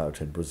dying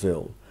out in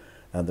Brazil,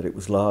 and that it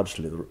was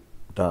largely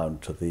down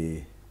to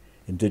the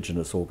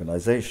indigenous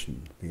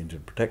organization, the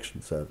Indian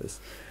Protection Service,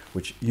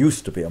 which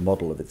used to be a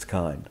model of its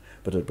kind,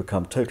 but had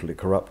become totally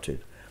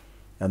corrupted.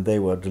 And they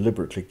were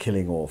deliberately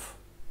killing off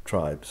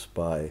tribes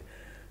by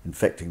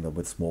infecting them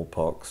with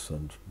smallpox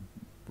and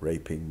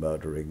raping,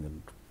 murdering,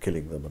 and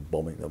killing them and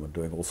bombing them and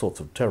doing all sorts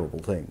of terrible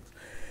things.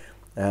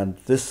 And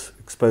this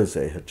expose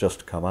had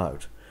just come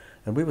out.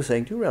 And we were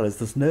saying, do you realize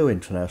there's no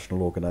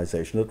international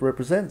organization that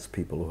represents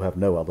people who have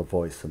no other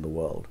voice in the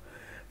world?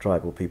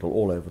 Tribal people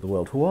all over the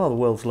world, who are the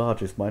world's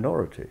largest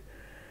minority.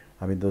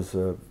 I mean, there's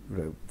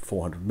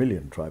 400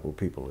 million tribal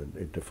people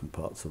in different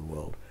parts of the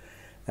world.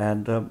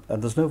 And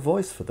there's no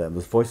voice for them.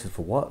 There's voices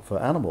for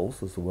animals,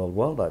 there's the World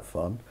Wildlife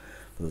Fund,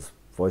 there's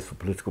voice for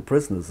political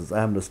prisoners, there's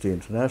Amnesty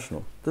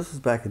International. This was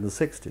back in the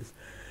 60s.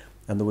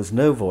 And there was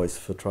no voice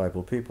for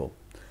tribal people.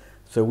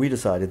 So we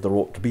decided there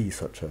ought to be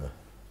such an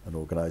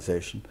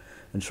organization.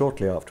 And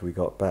shortly after we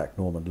got back,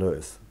 Norman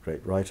Lewis,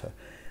 great writer,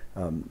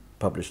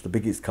 published the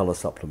biggest colour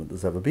supplement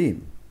there's ever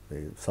been,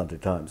 the Sunday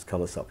Times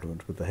colour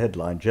supplement, with the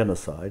headline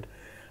Genocide,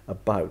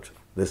 about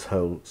this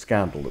whole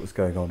scandal that was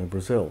going on in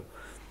Brazil.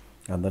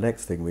 And the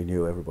next thing we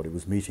knew, everybody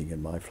was meeting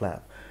in my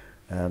flat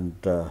and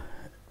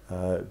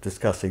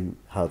discussing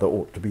how there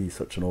ought to be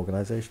such an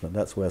organisation, and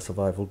that's where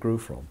Survival grew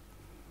from.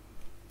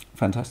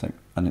 Fantastic.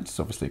 And it's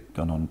obviously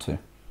gone on to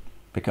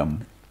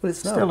become it's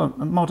still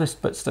a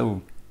modest but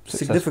still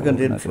significant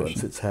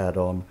influence it's had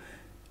on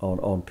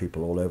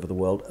people all over the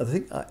world. I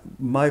think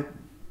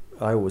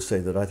I always say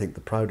that I think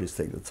the proudest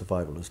thing that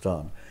Survival has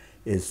done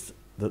is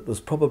that there's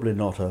probably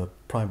not a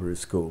primary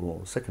school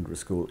or secondary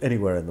school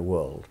anywhere in the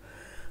world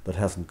that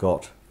hasn't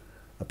got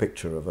a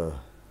picture of a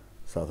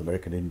South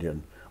American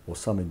Indian or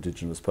some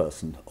indigenous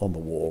person on the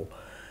wall,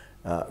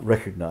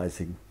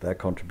 recognising their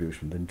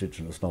contribution that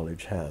indigenous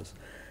knowledge has,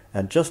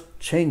 and just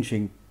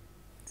changing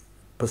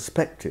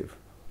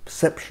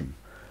perception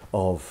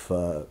of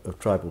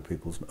tribal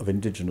peoples, of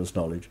indigenous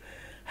knowledge,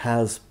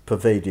 has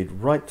pervaded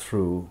right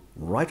through,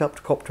 right up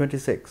to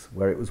COP26,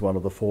 where it was one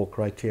of the 4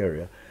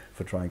 criteria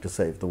for trying to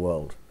save the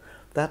world.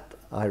 That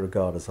I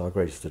regard as our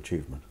greatest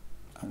achievement.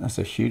 That's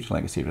a huge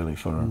legacy, really,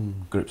 for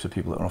groups of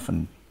people that are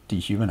often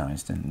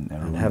dehumanised in their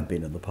own... And have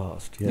been in the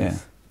past,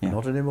 yes. Yeah.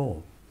 Not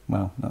anymore.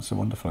 Well, that's a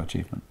wonderful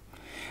achievement.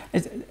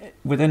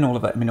 Within all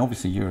of that, I mean,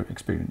 obviously your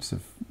experience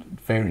of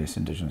various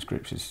Indigenous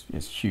groups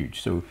is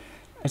huge. So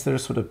is there a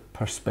sort of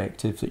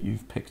perspective that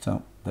you've picked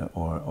up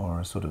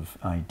or sort of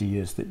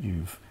ideas that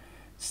you've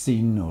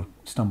seen or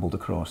stumbled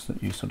across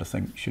that you sort of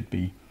think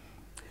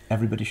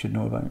everybody should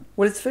know about?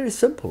 Well, it's very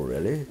simple,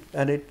 really.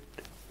 And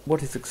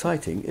what is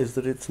exciting is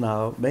that it's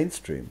now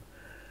mainstream.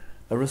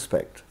 A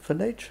respect for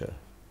nature.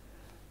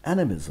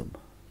 Animism.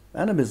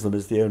 Animism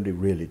is the only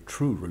really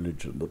true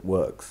religion that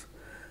works.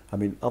 I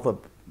mean, other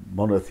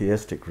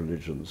monotheistic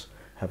religions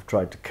have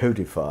tried to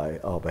codify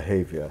our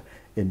behaviour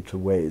into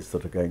ways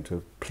that are going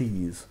to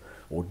please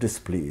or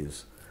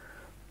displease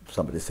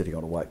somebody sitting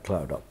on a white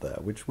cloud up there,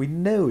 which we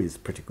know is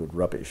pretty good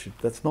rubbish.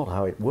 That's not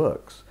how it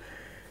works.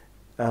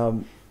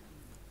 I'm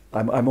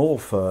all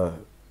for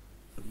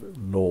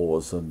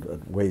laws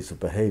and ways of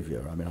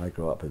behaviour. I mean, I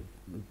grew up in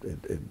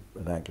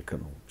an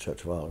Anglican or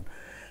Church of Ireland,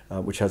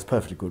 which has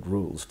perfectly good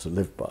rules to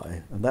live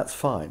by, and that's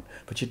fine.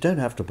 But you don't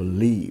have to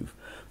believe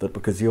that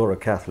because you're a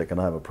Catholic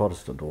and I'm a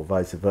Protestant, or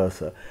vice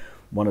versa,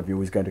 one of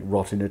you is going to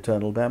rot in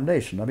eternal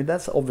damnation. I mean,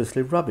 that's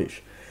obviously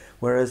rubbish.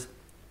 Whereas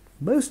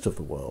most of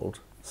the world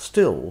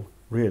still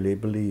really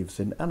believes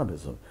in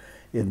animism,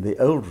 in the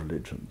old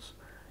religions,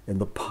 in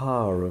the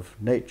power of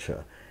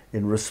nature,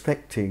 in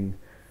respecting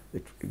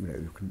it.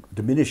 You can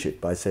diminish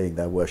it by saying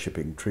they're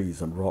worshipping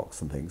trees and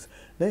rocks and things.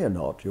 No, you're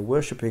not. You're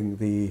worshipping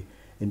the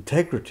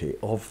integrity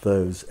of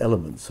those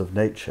elements of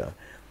nature,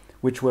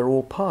 which we're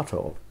all part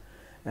of.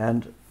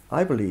 And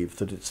I believe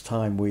that it's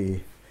time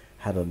we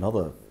had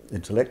another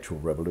intellectual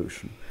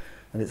revolution,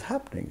 and it's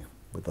happening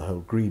with the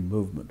whole green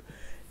movement,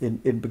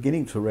 in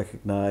beginning to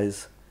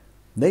recognise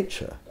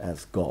nature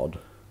as God.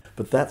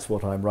 But that's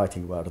what I'm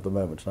writing about at the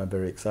moment, and I'm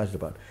very excited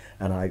about.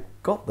 And I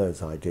got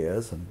those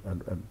ideas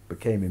and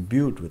became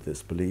imbued with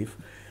this belief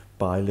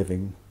by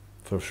living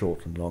for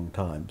short and long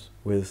times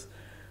with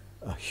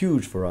a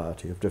huge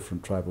variety of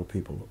different tribal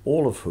people,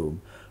 all of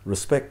whom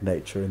respect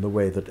nature in the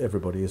way that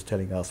everybody is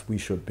telling us we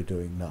should be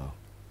doing now.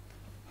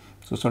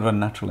 So sort of a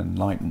natural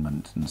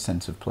enlightenment and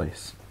sense of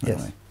place.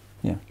 Yes. Way.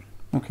 Yeah.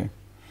 Okay.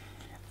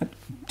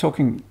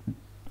 Talking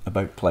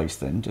about place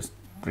then, just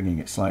bringing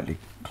it slightly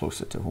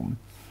closer to home,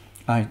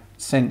 I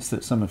sense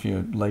that some of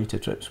your later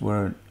trips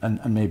were,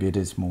 and maybe it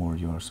is more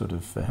your sort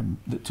of,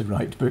 to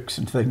write books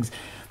and things,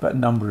 but a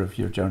number of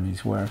your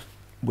journeys were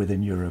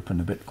within Europe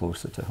and a bit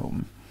closer to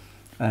home.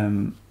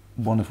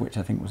 One of which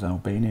I think was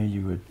Albania.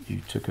 You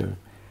took a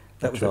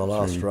That was our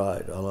last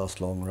ride, our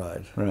last long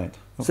ride. Right.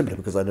 Okay. Simply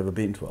because I'd never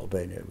been to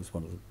Albania. It was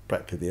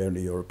practically the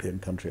only European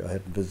country I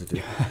hadn't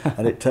visited.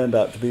 And it turned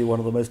out to be one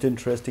of the most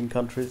interesting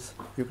countries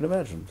you can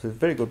imagine. It's a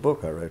very good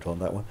book I wrote on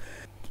that one.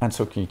 And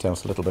so can you tell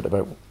us a little bit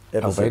about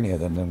Albania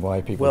then, and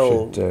why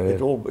people should...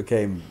 It all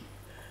became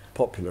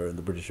popular in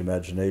the British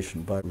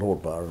imagination by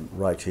Lord Byron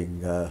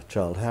writing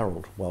Childe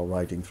Harold while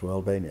riding through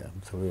Albania.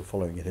 So we were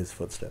following in his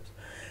footsteps.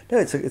 No,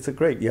 it's a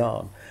great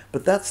yarn,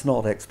 but that's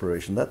not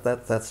exploration.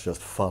 That's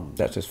just fun.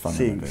 That's just fun.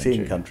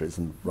 Seeing countries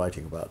and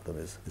writing about them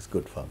is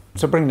good fun.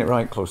 So bringing it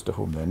right close to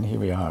home then, here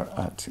we are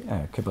at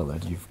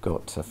Kibboleth. You've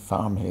got a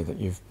farm here that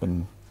you've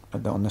been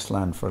on this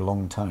land for a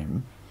long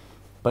time,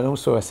 but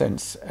also a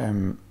sense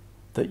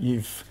that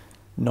you've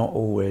not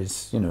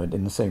always,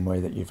 in the same way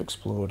that you've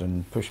explored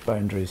and pushed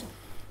boundaries,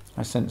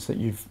 I sense that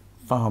you've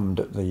farmed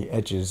at the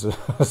edges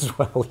as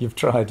well. You've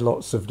tried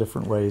lots of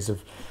different ways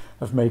of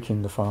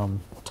making the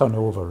farm turn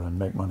over and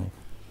make money.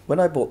 When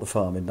I bought the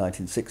farm in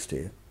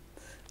 1960,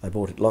 I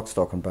bought it lock,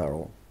 stock and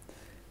barrel.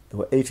 There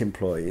were 8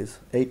 employees,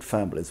 8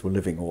 families were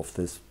living off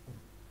this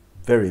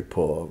very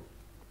poor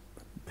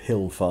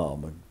hill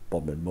farm in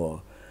Bodmin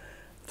Moor,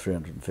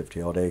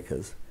 350 odd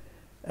acres,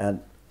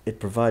 and it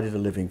provided a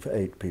living for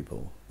 8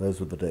 people. Those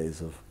were the days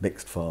of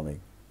mixed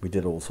farming. We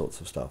did all sorts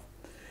of stuff.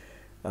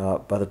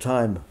 By the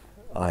time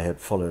I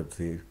had followed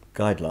the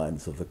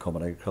guidelines of the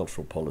Common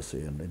Agricultural Policy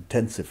and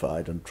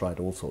intensified and tried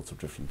all sorts of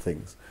different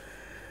things,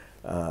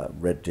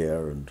 red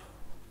deer and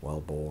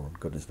wild boar and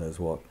goodness knows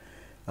what,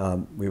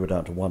 we were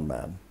down to 1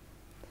 man.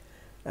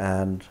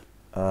 And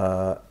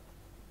now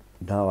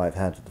I've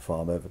handed the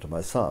farm over to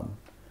my son,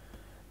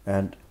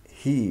 and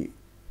he,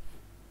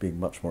 being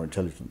much more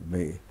intelligent than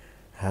me,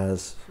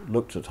 has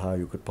looked at how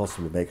you could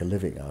possibly make a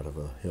living out of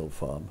a hill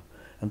farm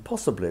and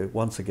possibly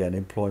once again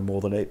employ more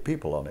than 8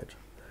 people on it,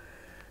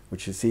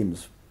 which it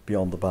seems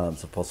beyond the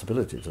bounds of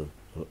possibility to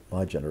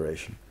my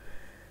generation.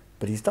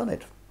 But he's done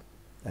it,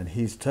 and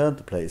he's turned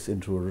the place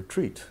into a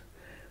retreat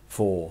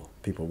for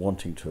people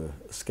wanting to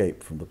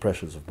escape from the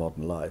pressures of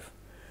modern life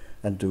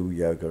and do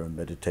yoga and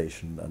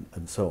meditation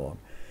and so on.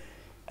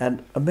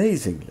 And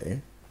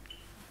amazingly,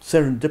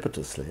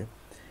 serendipitously,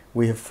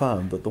 we have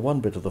found that the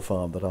one bit of the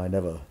farm that I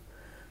never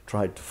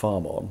tried to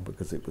farm on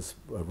because it was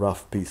a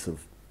rough piece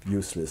of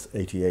useless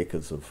 80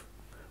 acres of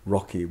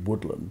rocky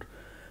woodland,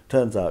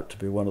 turns out to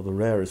be one of the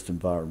rarest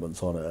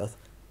environments on Earth,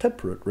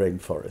 temperate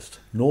rainforest,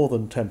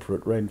 northern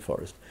temperate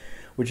rainforest,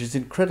 which is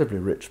incredibly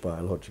rich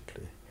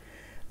biologically,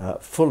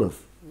 full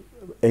of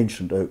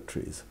ancient oak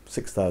trees,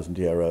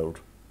 6,000-year-old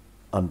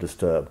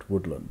undisturbed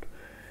woodland,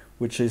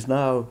 which is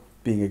now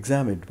being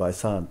examined by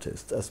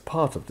scientists as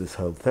part of this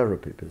whole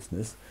therapy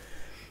business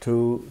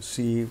to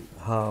see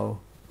how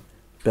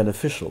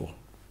beneficial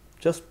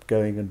just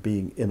going and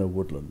being in a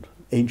woodland,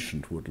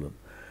 ancient woodland,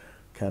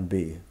 can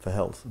be for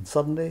health. And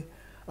suddenly,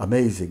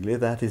 amazingly,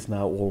 that is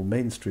now all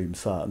mainstream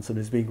science and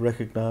is being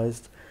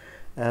recognised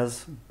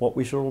as what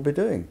we should all be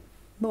doing,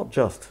 not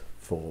just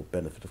for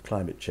benefit of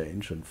climate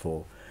change and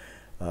for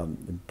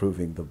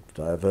improving the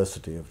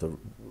diversity of the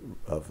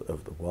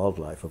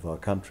wildlife of our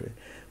country,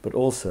 but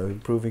also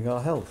improving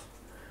our health.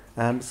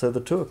 And so the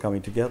two are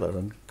coming together,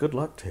 and good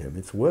luck to him.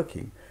 It's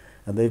working,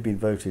 and they've been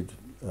voted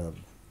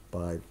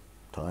by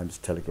Times,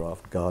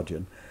 Telegraph,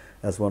 Guardian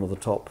as one of the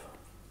top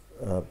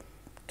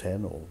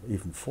 10 or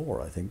even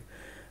 4, I think,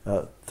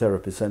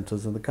 therapy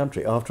centres in the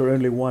country after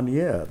only 1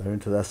 year. They're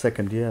into their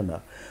second year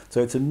now.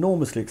 So it's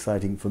enormously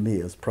exciting for me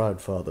as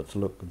proud father to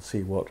look and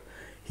see what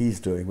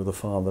he's doing with a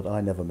farm that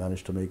I never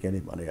managed to make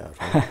any money out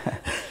of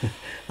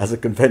as a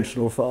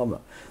conventional farmer.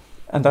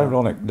 And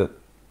ironic that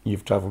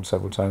you've travelled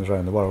several times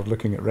around the world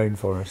looking at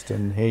rainforest,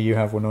 and here you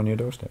have one on your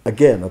doorstep.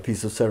 Again, a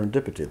piece of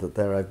serendipity that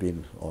there I've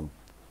been on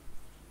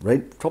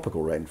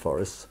tropical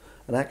rainforests,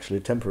 and actually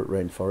temperate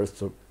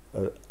rainforests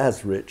are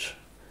as rich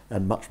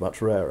and much,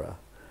 much rarer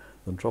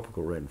than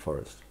tropical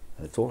rainforests.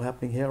 And it's all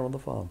happening here on the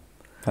farm.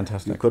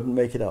 Fantastic. You couldn't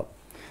make it up.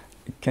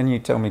 Can you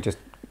tell me just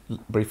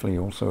briefly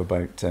also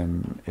about,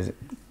 is it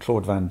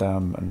Claude Van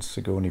Damme and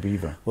Sigourney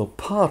Beaver? Well,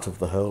 part of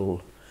the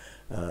whole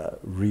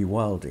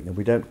rewilding, and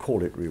we don't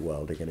call it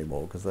rewilding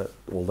anymore, because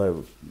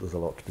although there's a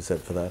lot to be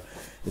said for that,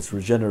 it's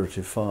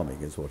regenerative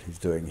farming is what he's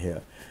doing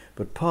here.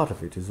 But part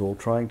of it is all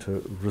trying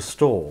to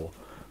restore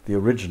the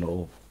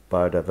original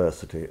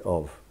biodiversity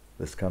of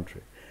this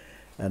country.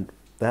 And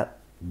that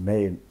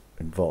may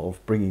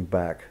involve bringing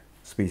back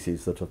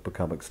species that have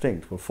become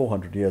extinct. Well,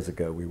 400 years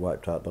ago we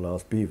wiped out the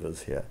last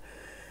beavers here,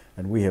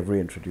 and we have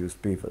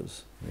reintroduced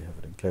beavers. We have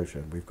an enclosure,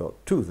 and we've got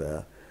 2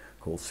 there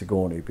called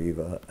Sigourney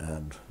Beaver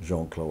and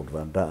Jean-Claude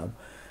Van Damme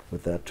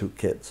with their 2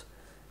 kids.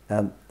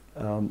 And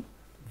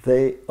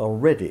they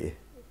already,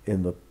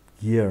 in the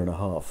year and a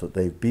half that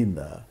they've been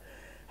there,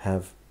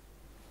 have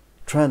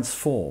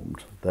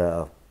transformed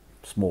their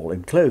small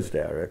enclosed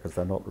area, because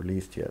they're not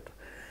released yet,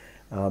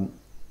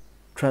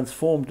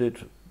 transformed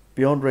it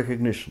beyond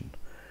recognition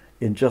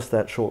in just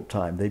that short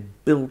time. They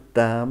built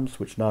dams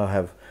which now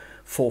have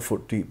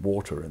 4-foot deep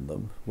water in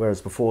them,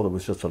 whereas before there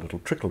was just a little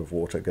trickle of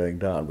water going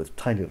down with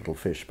tiny little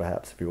fish,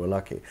 perhaps, if you were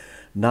lucky.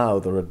 Now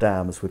there are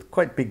dams with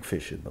quite big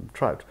fish in them,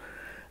 trout,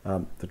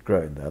 that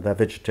grow in there. They're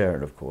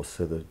vegetarian, of course,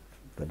 so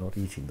they're not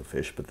eating the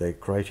fish, but they're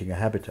creating a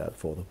habitat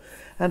for them.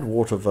 And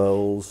water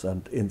voles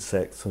and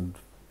insects and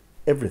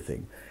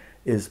everything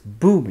is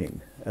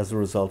booming as a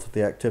result of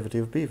the activity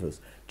of beavers.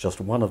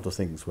 Just one of the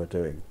things we're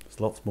doing. There's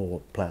lots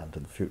more planned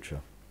in the future.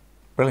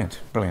 Brilliant,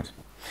 brilliant.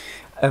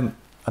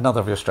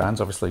 Another of your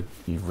strands, obviously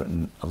you've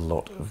written a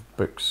lot of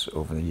books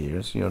over the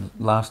years. Your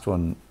last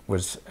one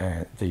was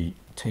the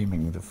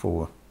Taming the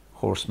Four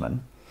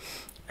Horsemen.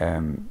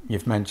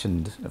 You've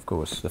mentioned, of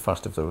course, the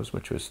first of those,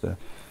 which was the,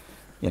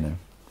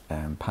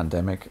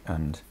 pandemic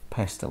and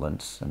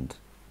pestilence, and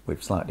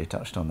we've slightly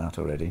touched on that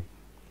already.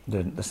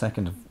 The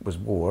second was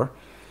war,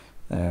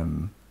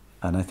 and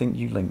I think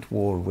you linked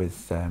war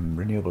with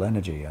renewable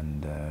energy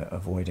and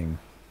avoiding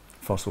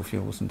fossil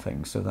fuels and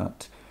things. So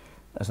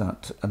is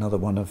that another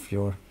one of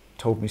your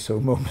told me so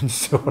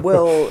moments?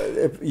 Well,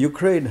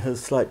 Ukraine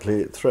has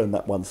slightly thrown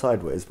that one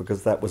sideways,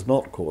 because that was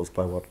not caused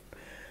by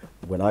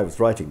when I was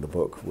writing the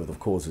book, were the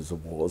causes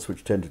of wars,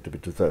 which tended to be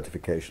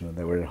desertification, and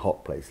they were in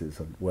hot places,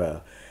 and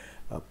where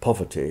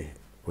poverty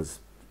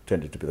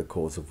tended to be the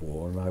cause of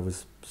war. And I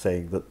was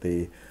saying that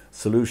the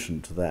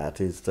solution to that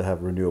is to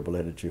have renewable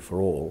energy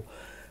for all,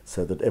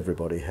 so that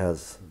everybody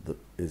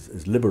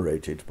is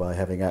liberated by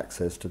having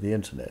access to the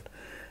internet.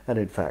 And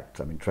in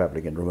fact,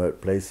 travelling in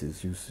remote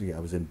places, you see, I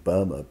was in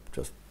Burma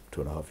just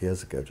 2.5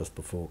 years ago, just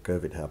before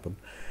COVID happened,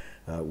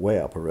 way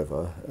up a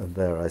river, and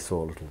there I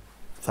saw a little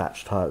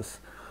thatched house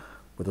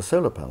with a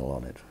solar panel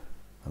on it.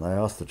 And I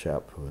asked the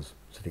chap who was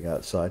sitting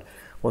outside,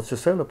 "What's your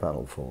solar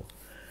panel for?"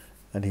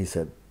 And he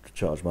said, "To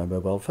charge my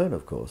mobile phone,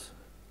 of course."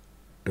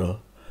 Duh.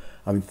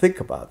 Think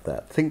about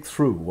that. Think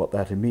through what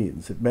that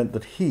means. It meant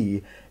that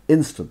he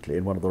instantly,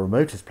 in one of the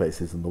remotest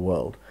places in the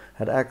world,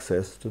 had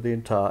access to the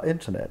entire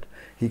internet.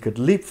 He could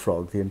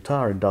leapfrog the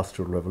entire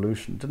industrial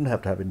revolution, didn't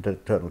have to have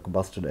internal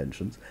combustion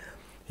engines.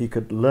 He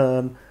could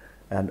learn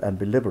and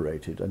be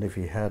liberated. And if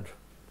he had,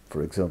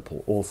 for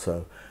example,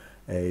 also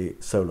a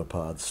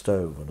solar-powered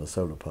stove and a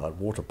solar-powered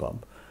water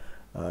pump,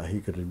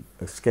 he could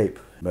escape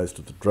most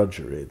of the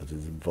drudgery that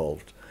is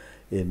involved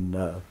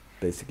in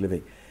basic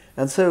living.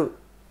 And so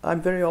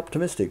I'm very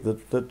optimistic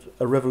that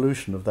a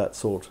revolution of that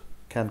sort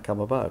can come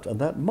about, and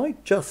that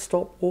might just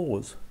stop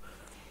wars.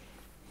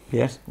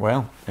 Yes,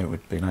 well, it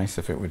would be nice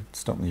if it would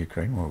stop the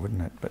Ukraine war,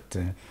 wouldn't it? But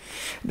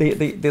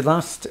the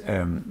last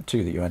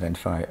two that you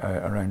identify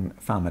around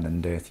famine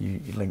and death, you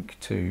link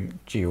to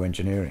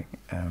geoengineering,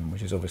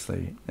 which is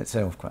obviously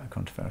itself quite a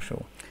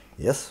controversial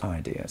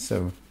idea.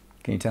 So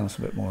can you tell us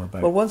a bit more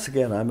about... Well, once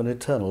again, I'm an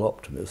eternal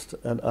optimist,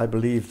 and I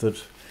believe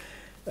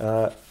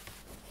that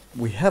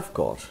we have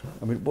got,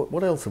 I mean,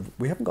 what else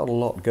we haven't got a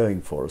lot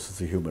going for us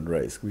as a human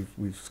race.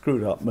 We've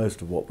screwed up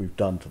most of what we've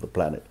done to the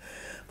planet.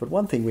 But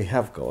one thing we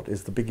have got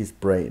is the biggest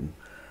brain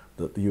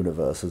that the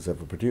universe has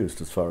ever produced,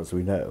 as far as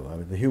we know. I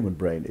mean, the human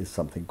brain is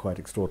something quite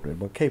extraordinary.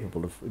 We're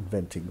capable of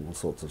inventing all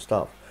sorts of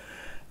stuff.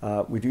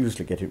 We'd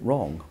usually get it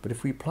wrong, but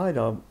if we applied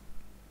our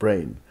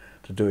brain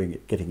to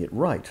getting it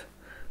right,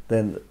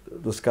 then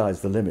the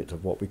sky's the limit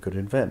of what we could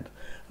invent.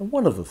 And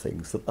one of the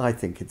things that I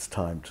think it's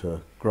time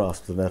to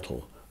grasp the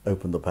nettle,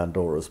 open the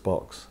Pandora's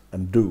box,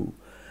 and do,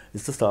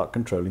 is to start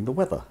controlling the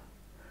weather.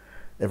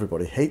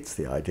 Everybody hates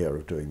the idea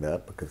of doing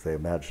that because they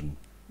imagine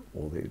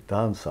all the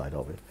downside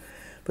of it.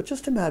 But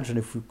just imagine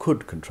if you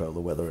could control the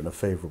weather in a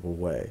favourable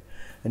way,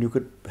 and you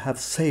could have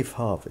safe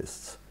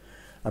harvests.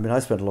 I mean, I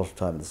spent a lot of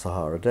time in the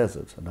Sahara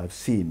Desert, and I've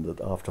seen that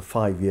after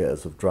 5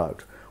 years of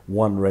drought,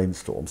 one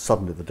rainstorm,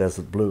 suddenly the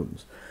desert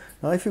blooms.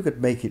 Now, if you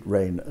could make it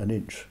rain an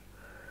inch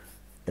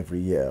every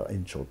year,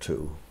 inch or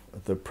two,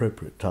 at the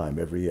appropriate time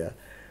every year,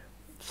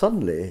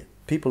 suddenly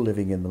people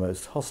living in the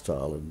most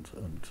hostile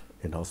and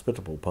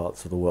inhospitable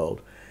parts of the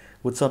world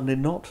would suddenly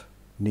not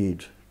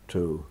need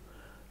to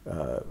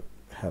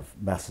have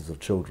masses of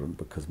children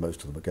because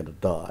most of them are going to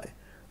die,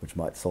 which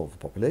might solve the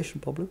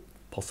population problem,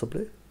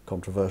 possibly,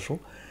 controversial.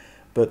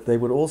 But they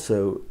would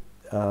also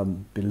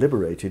be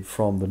liberated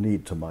from the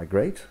need to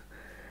migrate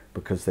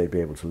because they'd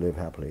be able to live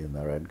happily in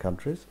their own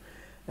countries,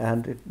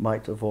 and it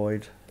might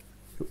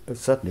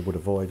certainly would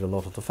avoid a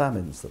lot of the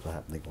famines that are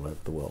happening all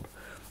over the world.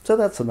 So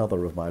that's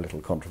another of my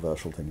little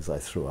controversial things I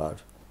threw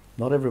out.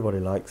 Not everybody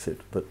likes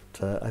it, but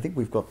I think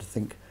we've got to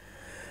think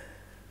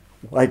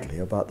widely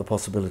about the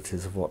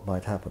possibilities of what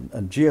might happen.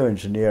 And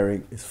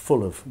geoengineering is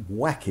full of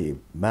wacky,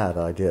 mad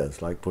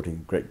ideas, like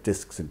putting great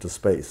disks into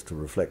space to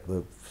reflect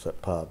the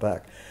power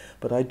back.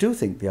 But I do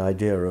think the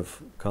idea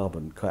of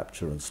carbon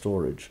capture and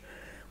storage,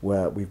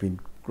 where we've been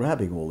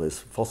grabbing all this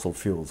fossil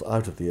fuels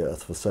out of the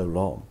earth for so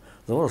long,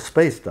 there's a lot of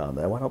space down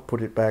there, why not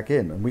put it back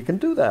in? And we can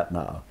do that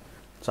now.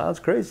 Sounds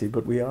crazy,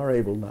 but we are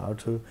able now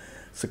to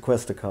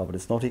sequester carbon.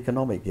 It's not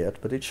economic yet,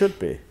 but it should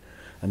be.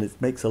 And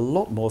it makes a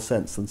lot more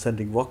sense than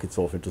sending rockets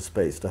off into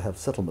space to have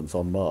settlements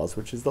on Mars,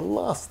 which is the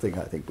last thing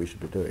I think we should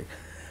be doing.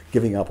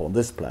 Giving up on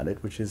this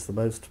planet, which is the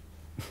most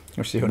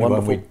It's the only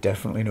one we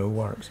definitely know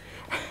works.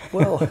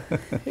 Well,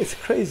 it's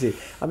crazy.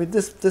 I mean,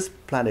 this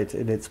planet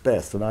in its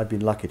best, and I've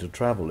been lucky to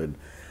travel in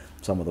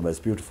some of the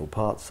most beautiful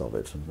parts of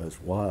it, and the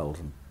most wild,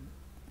 and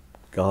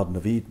Garden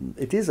of Eden.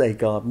 It is a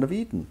Garden of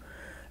Eden.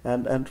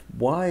 And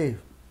why...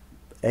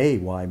 A,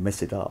 why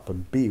mess it up?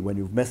 And B, when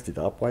you've messed it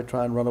up, why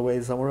try and run away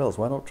somewhere else?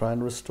 Why not try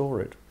and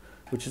restore it?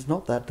 Which is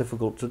not that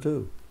difficult to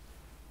do.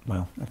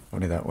 Well, if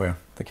only that were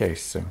the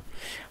case, so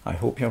I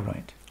hope you're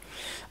right.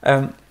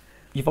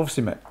 You've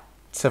obviously met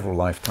several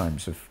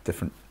lifetimes of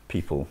different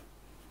people.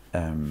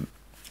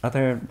 Are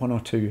there one or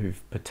two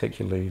who've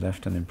particularly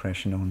left an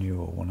impression on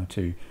you, or one or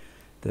two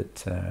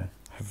that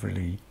have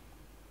really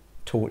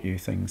taught you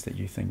things that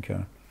you think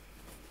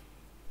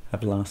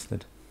have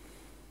lasted?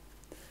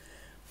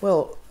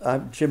 Well,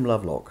 I'm Jim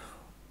Lovelock,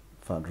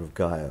 founder of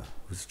Gaia,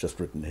 who's just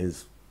written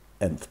his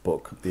nth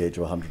book at the age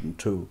of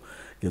 102,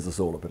 gives us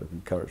all a bit of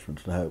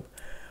encouragement and hope.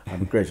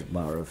 I'm a great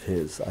admirer of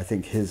his. I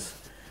think his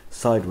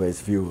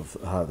sideways view of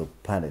how the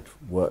planet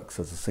works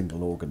as a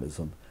single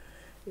organism,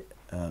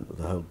 and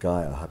the whole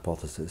Gaia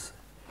hypothesis,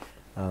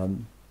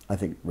 I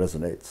think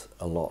resonates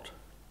a lot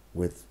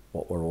with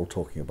what we're all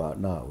talking about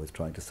now, with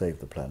trying to save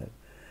the planet.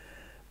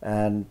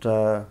 And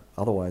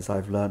otherwise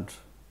I've learnt,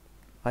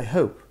 I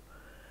hope,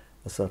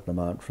 a certain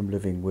amount from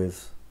living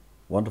with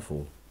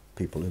wonderful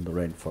people in the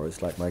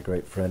rainforest, like my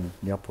great friend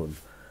Nyapun,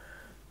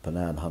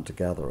 Panan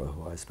hunter-gatherer,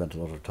 who I spent a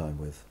lot of time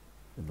with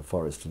in the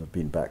forest and have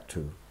been back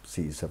to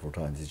see several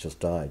times. He's just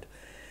died.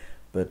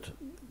 But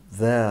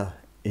their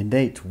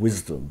innate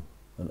wisdom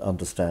and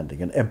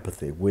understanding and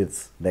empathy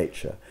with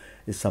nature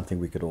is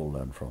something we could all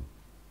learn from.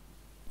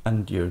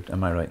 And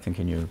am I right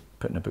thinking you're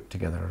putting a book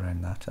together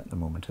around that at the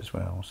moment as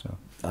well? So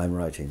I'm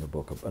writing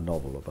a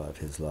novel about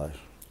his life.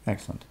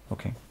 Excellent.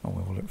 Okay. Well,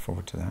 we'll look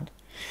forward to that.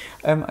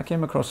 I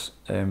came across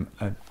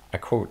a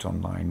quote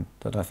online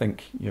that I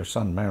think your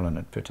son Merlin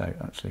had put out,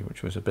 actually,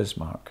 which was a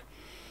Bismarck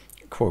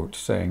quote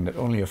saying that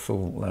only a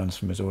fool learns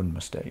from his own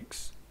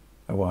mistakes.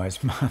 A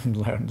wise man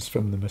learns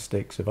from the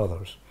mistakes of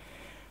others.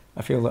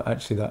 I feel that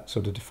actually that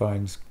sort of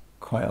defines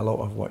quite a lot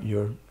of what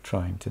you're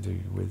trying to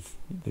do with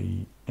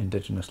the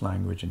indigenous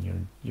language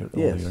and all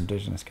your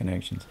indigenous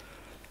connections.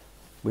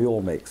 We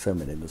all make so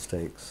many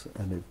mistakes,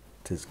 and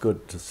it is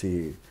good to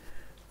see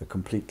a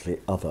completely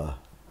other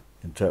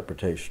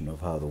interpretation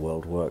of how the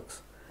world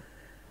works,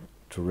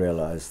 to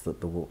realise that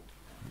the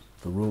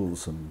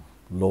rules and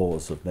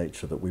laws of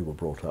nature that we were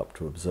brought up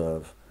to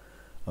observe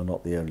are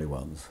not the only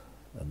ones,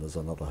 and there's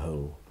another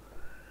whole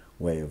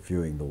way of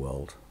viewing the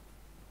world,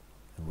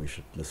 and we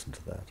should listen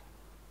to that.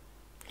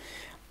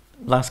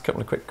 Last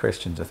couple of quick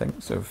questions, I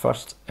think. So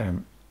first,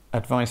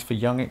 advice for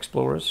young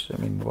explorers. I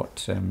mean,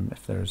 what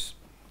if there's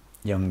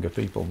younger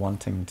people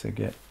wanting to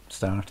get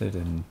started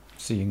in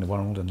seeing the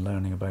world and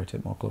learning about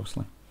it more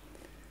closely?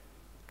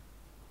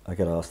 I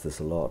get asked this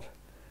a lot.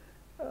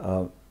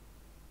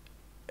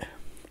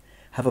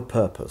 Have a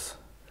purpose.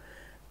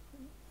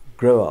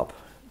 Grow up.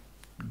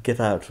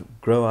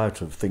 Grow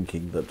out of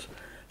thinking that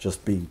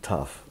just being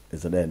tough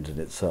is an end in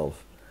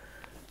itself.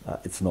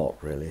 It's not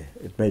really.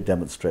 It may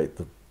demonstrate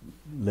the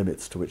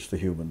limits to which the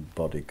human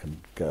body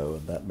can go,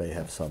 and that may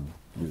have some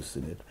use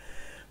in it.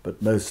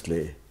 But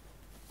mostly,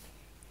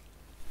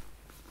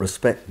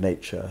 respect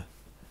nature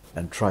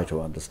and try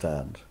to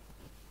understand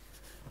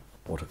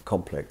what a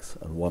complex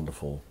and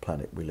wonderful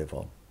planet we live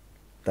on.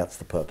 That's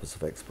the purpose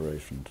of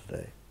exploration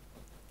today.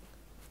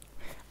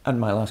 And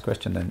my last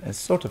question then is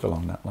sort of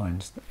along that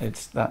lines.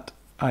 It's that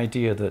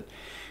idea that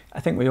I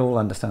think we all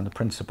understand the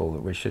principle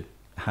that we should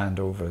hand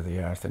over the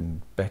earth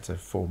in better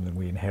form than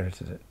we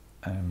inherited it.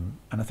 And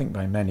I think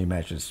by many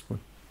measures we're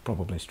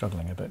probably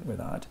struggling a bit with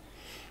that.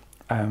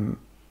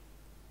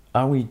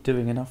 Are we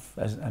doing enough?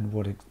 And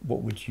what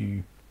would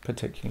you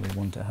particularly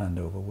want to hand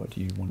over? What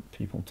do you want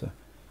people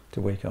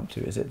to wake up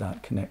to? Is it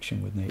that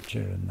connection with nature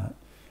and that?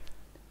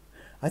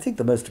 I think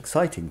the most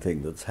exciting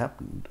thing that's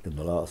happened in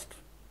the last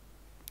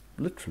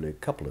literally a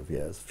couple of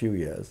years, few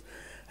years,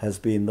 has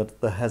been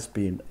that there has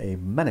been a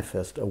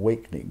manifest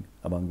awakening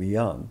among the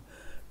young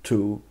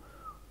to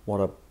what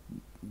a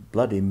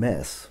bloody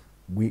mess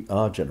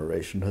our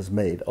generation has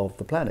made of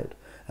the planet.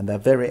 And they're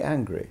very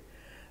angry.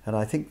 And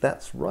I think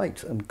that's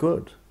right and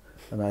good.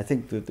 And I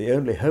think that the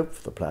only hope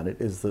for the planet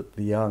is that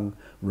the young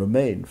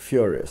remain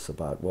furious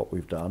about what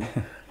we've done,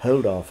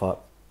 hold our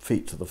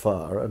feet to the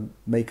fire and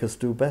make us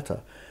do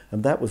better.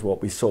 And that was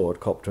what we saw at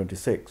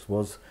COP26,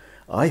 was,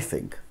 I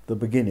think, the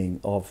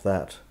beginning of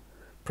that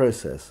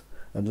process.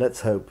 And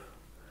let's hope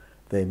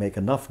they make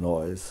enough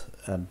noise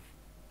and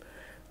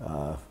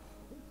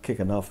kick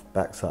enough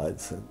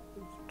backsides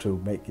to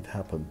make it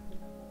happen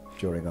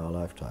during our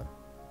lifetime.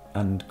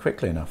 And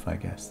quickly enough, I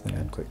guess. Then.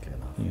 And quickly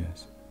enough.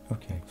 Yes.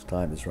 Okay.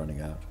 Time is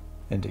running out.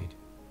 Indeed.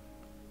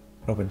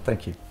 Robin,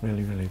 thank you.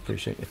 Really, really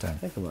appreciate your time.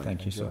 Thank you, Mark.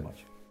 Thank you so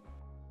much.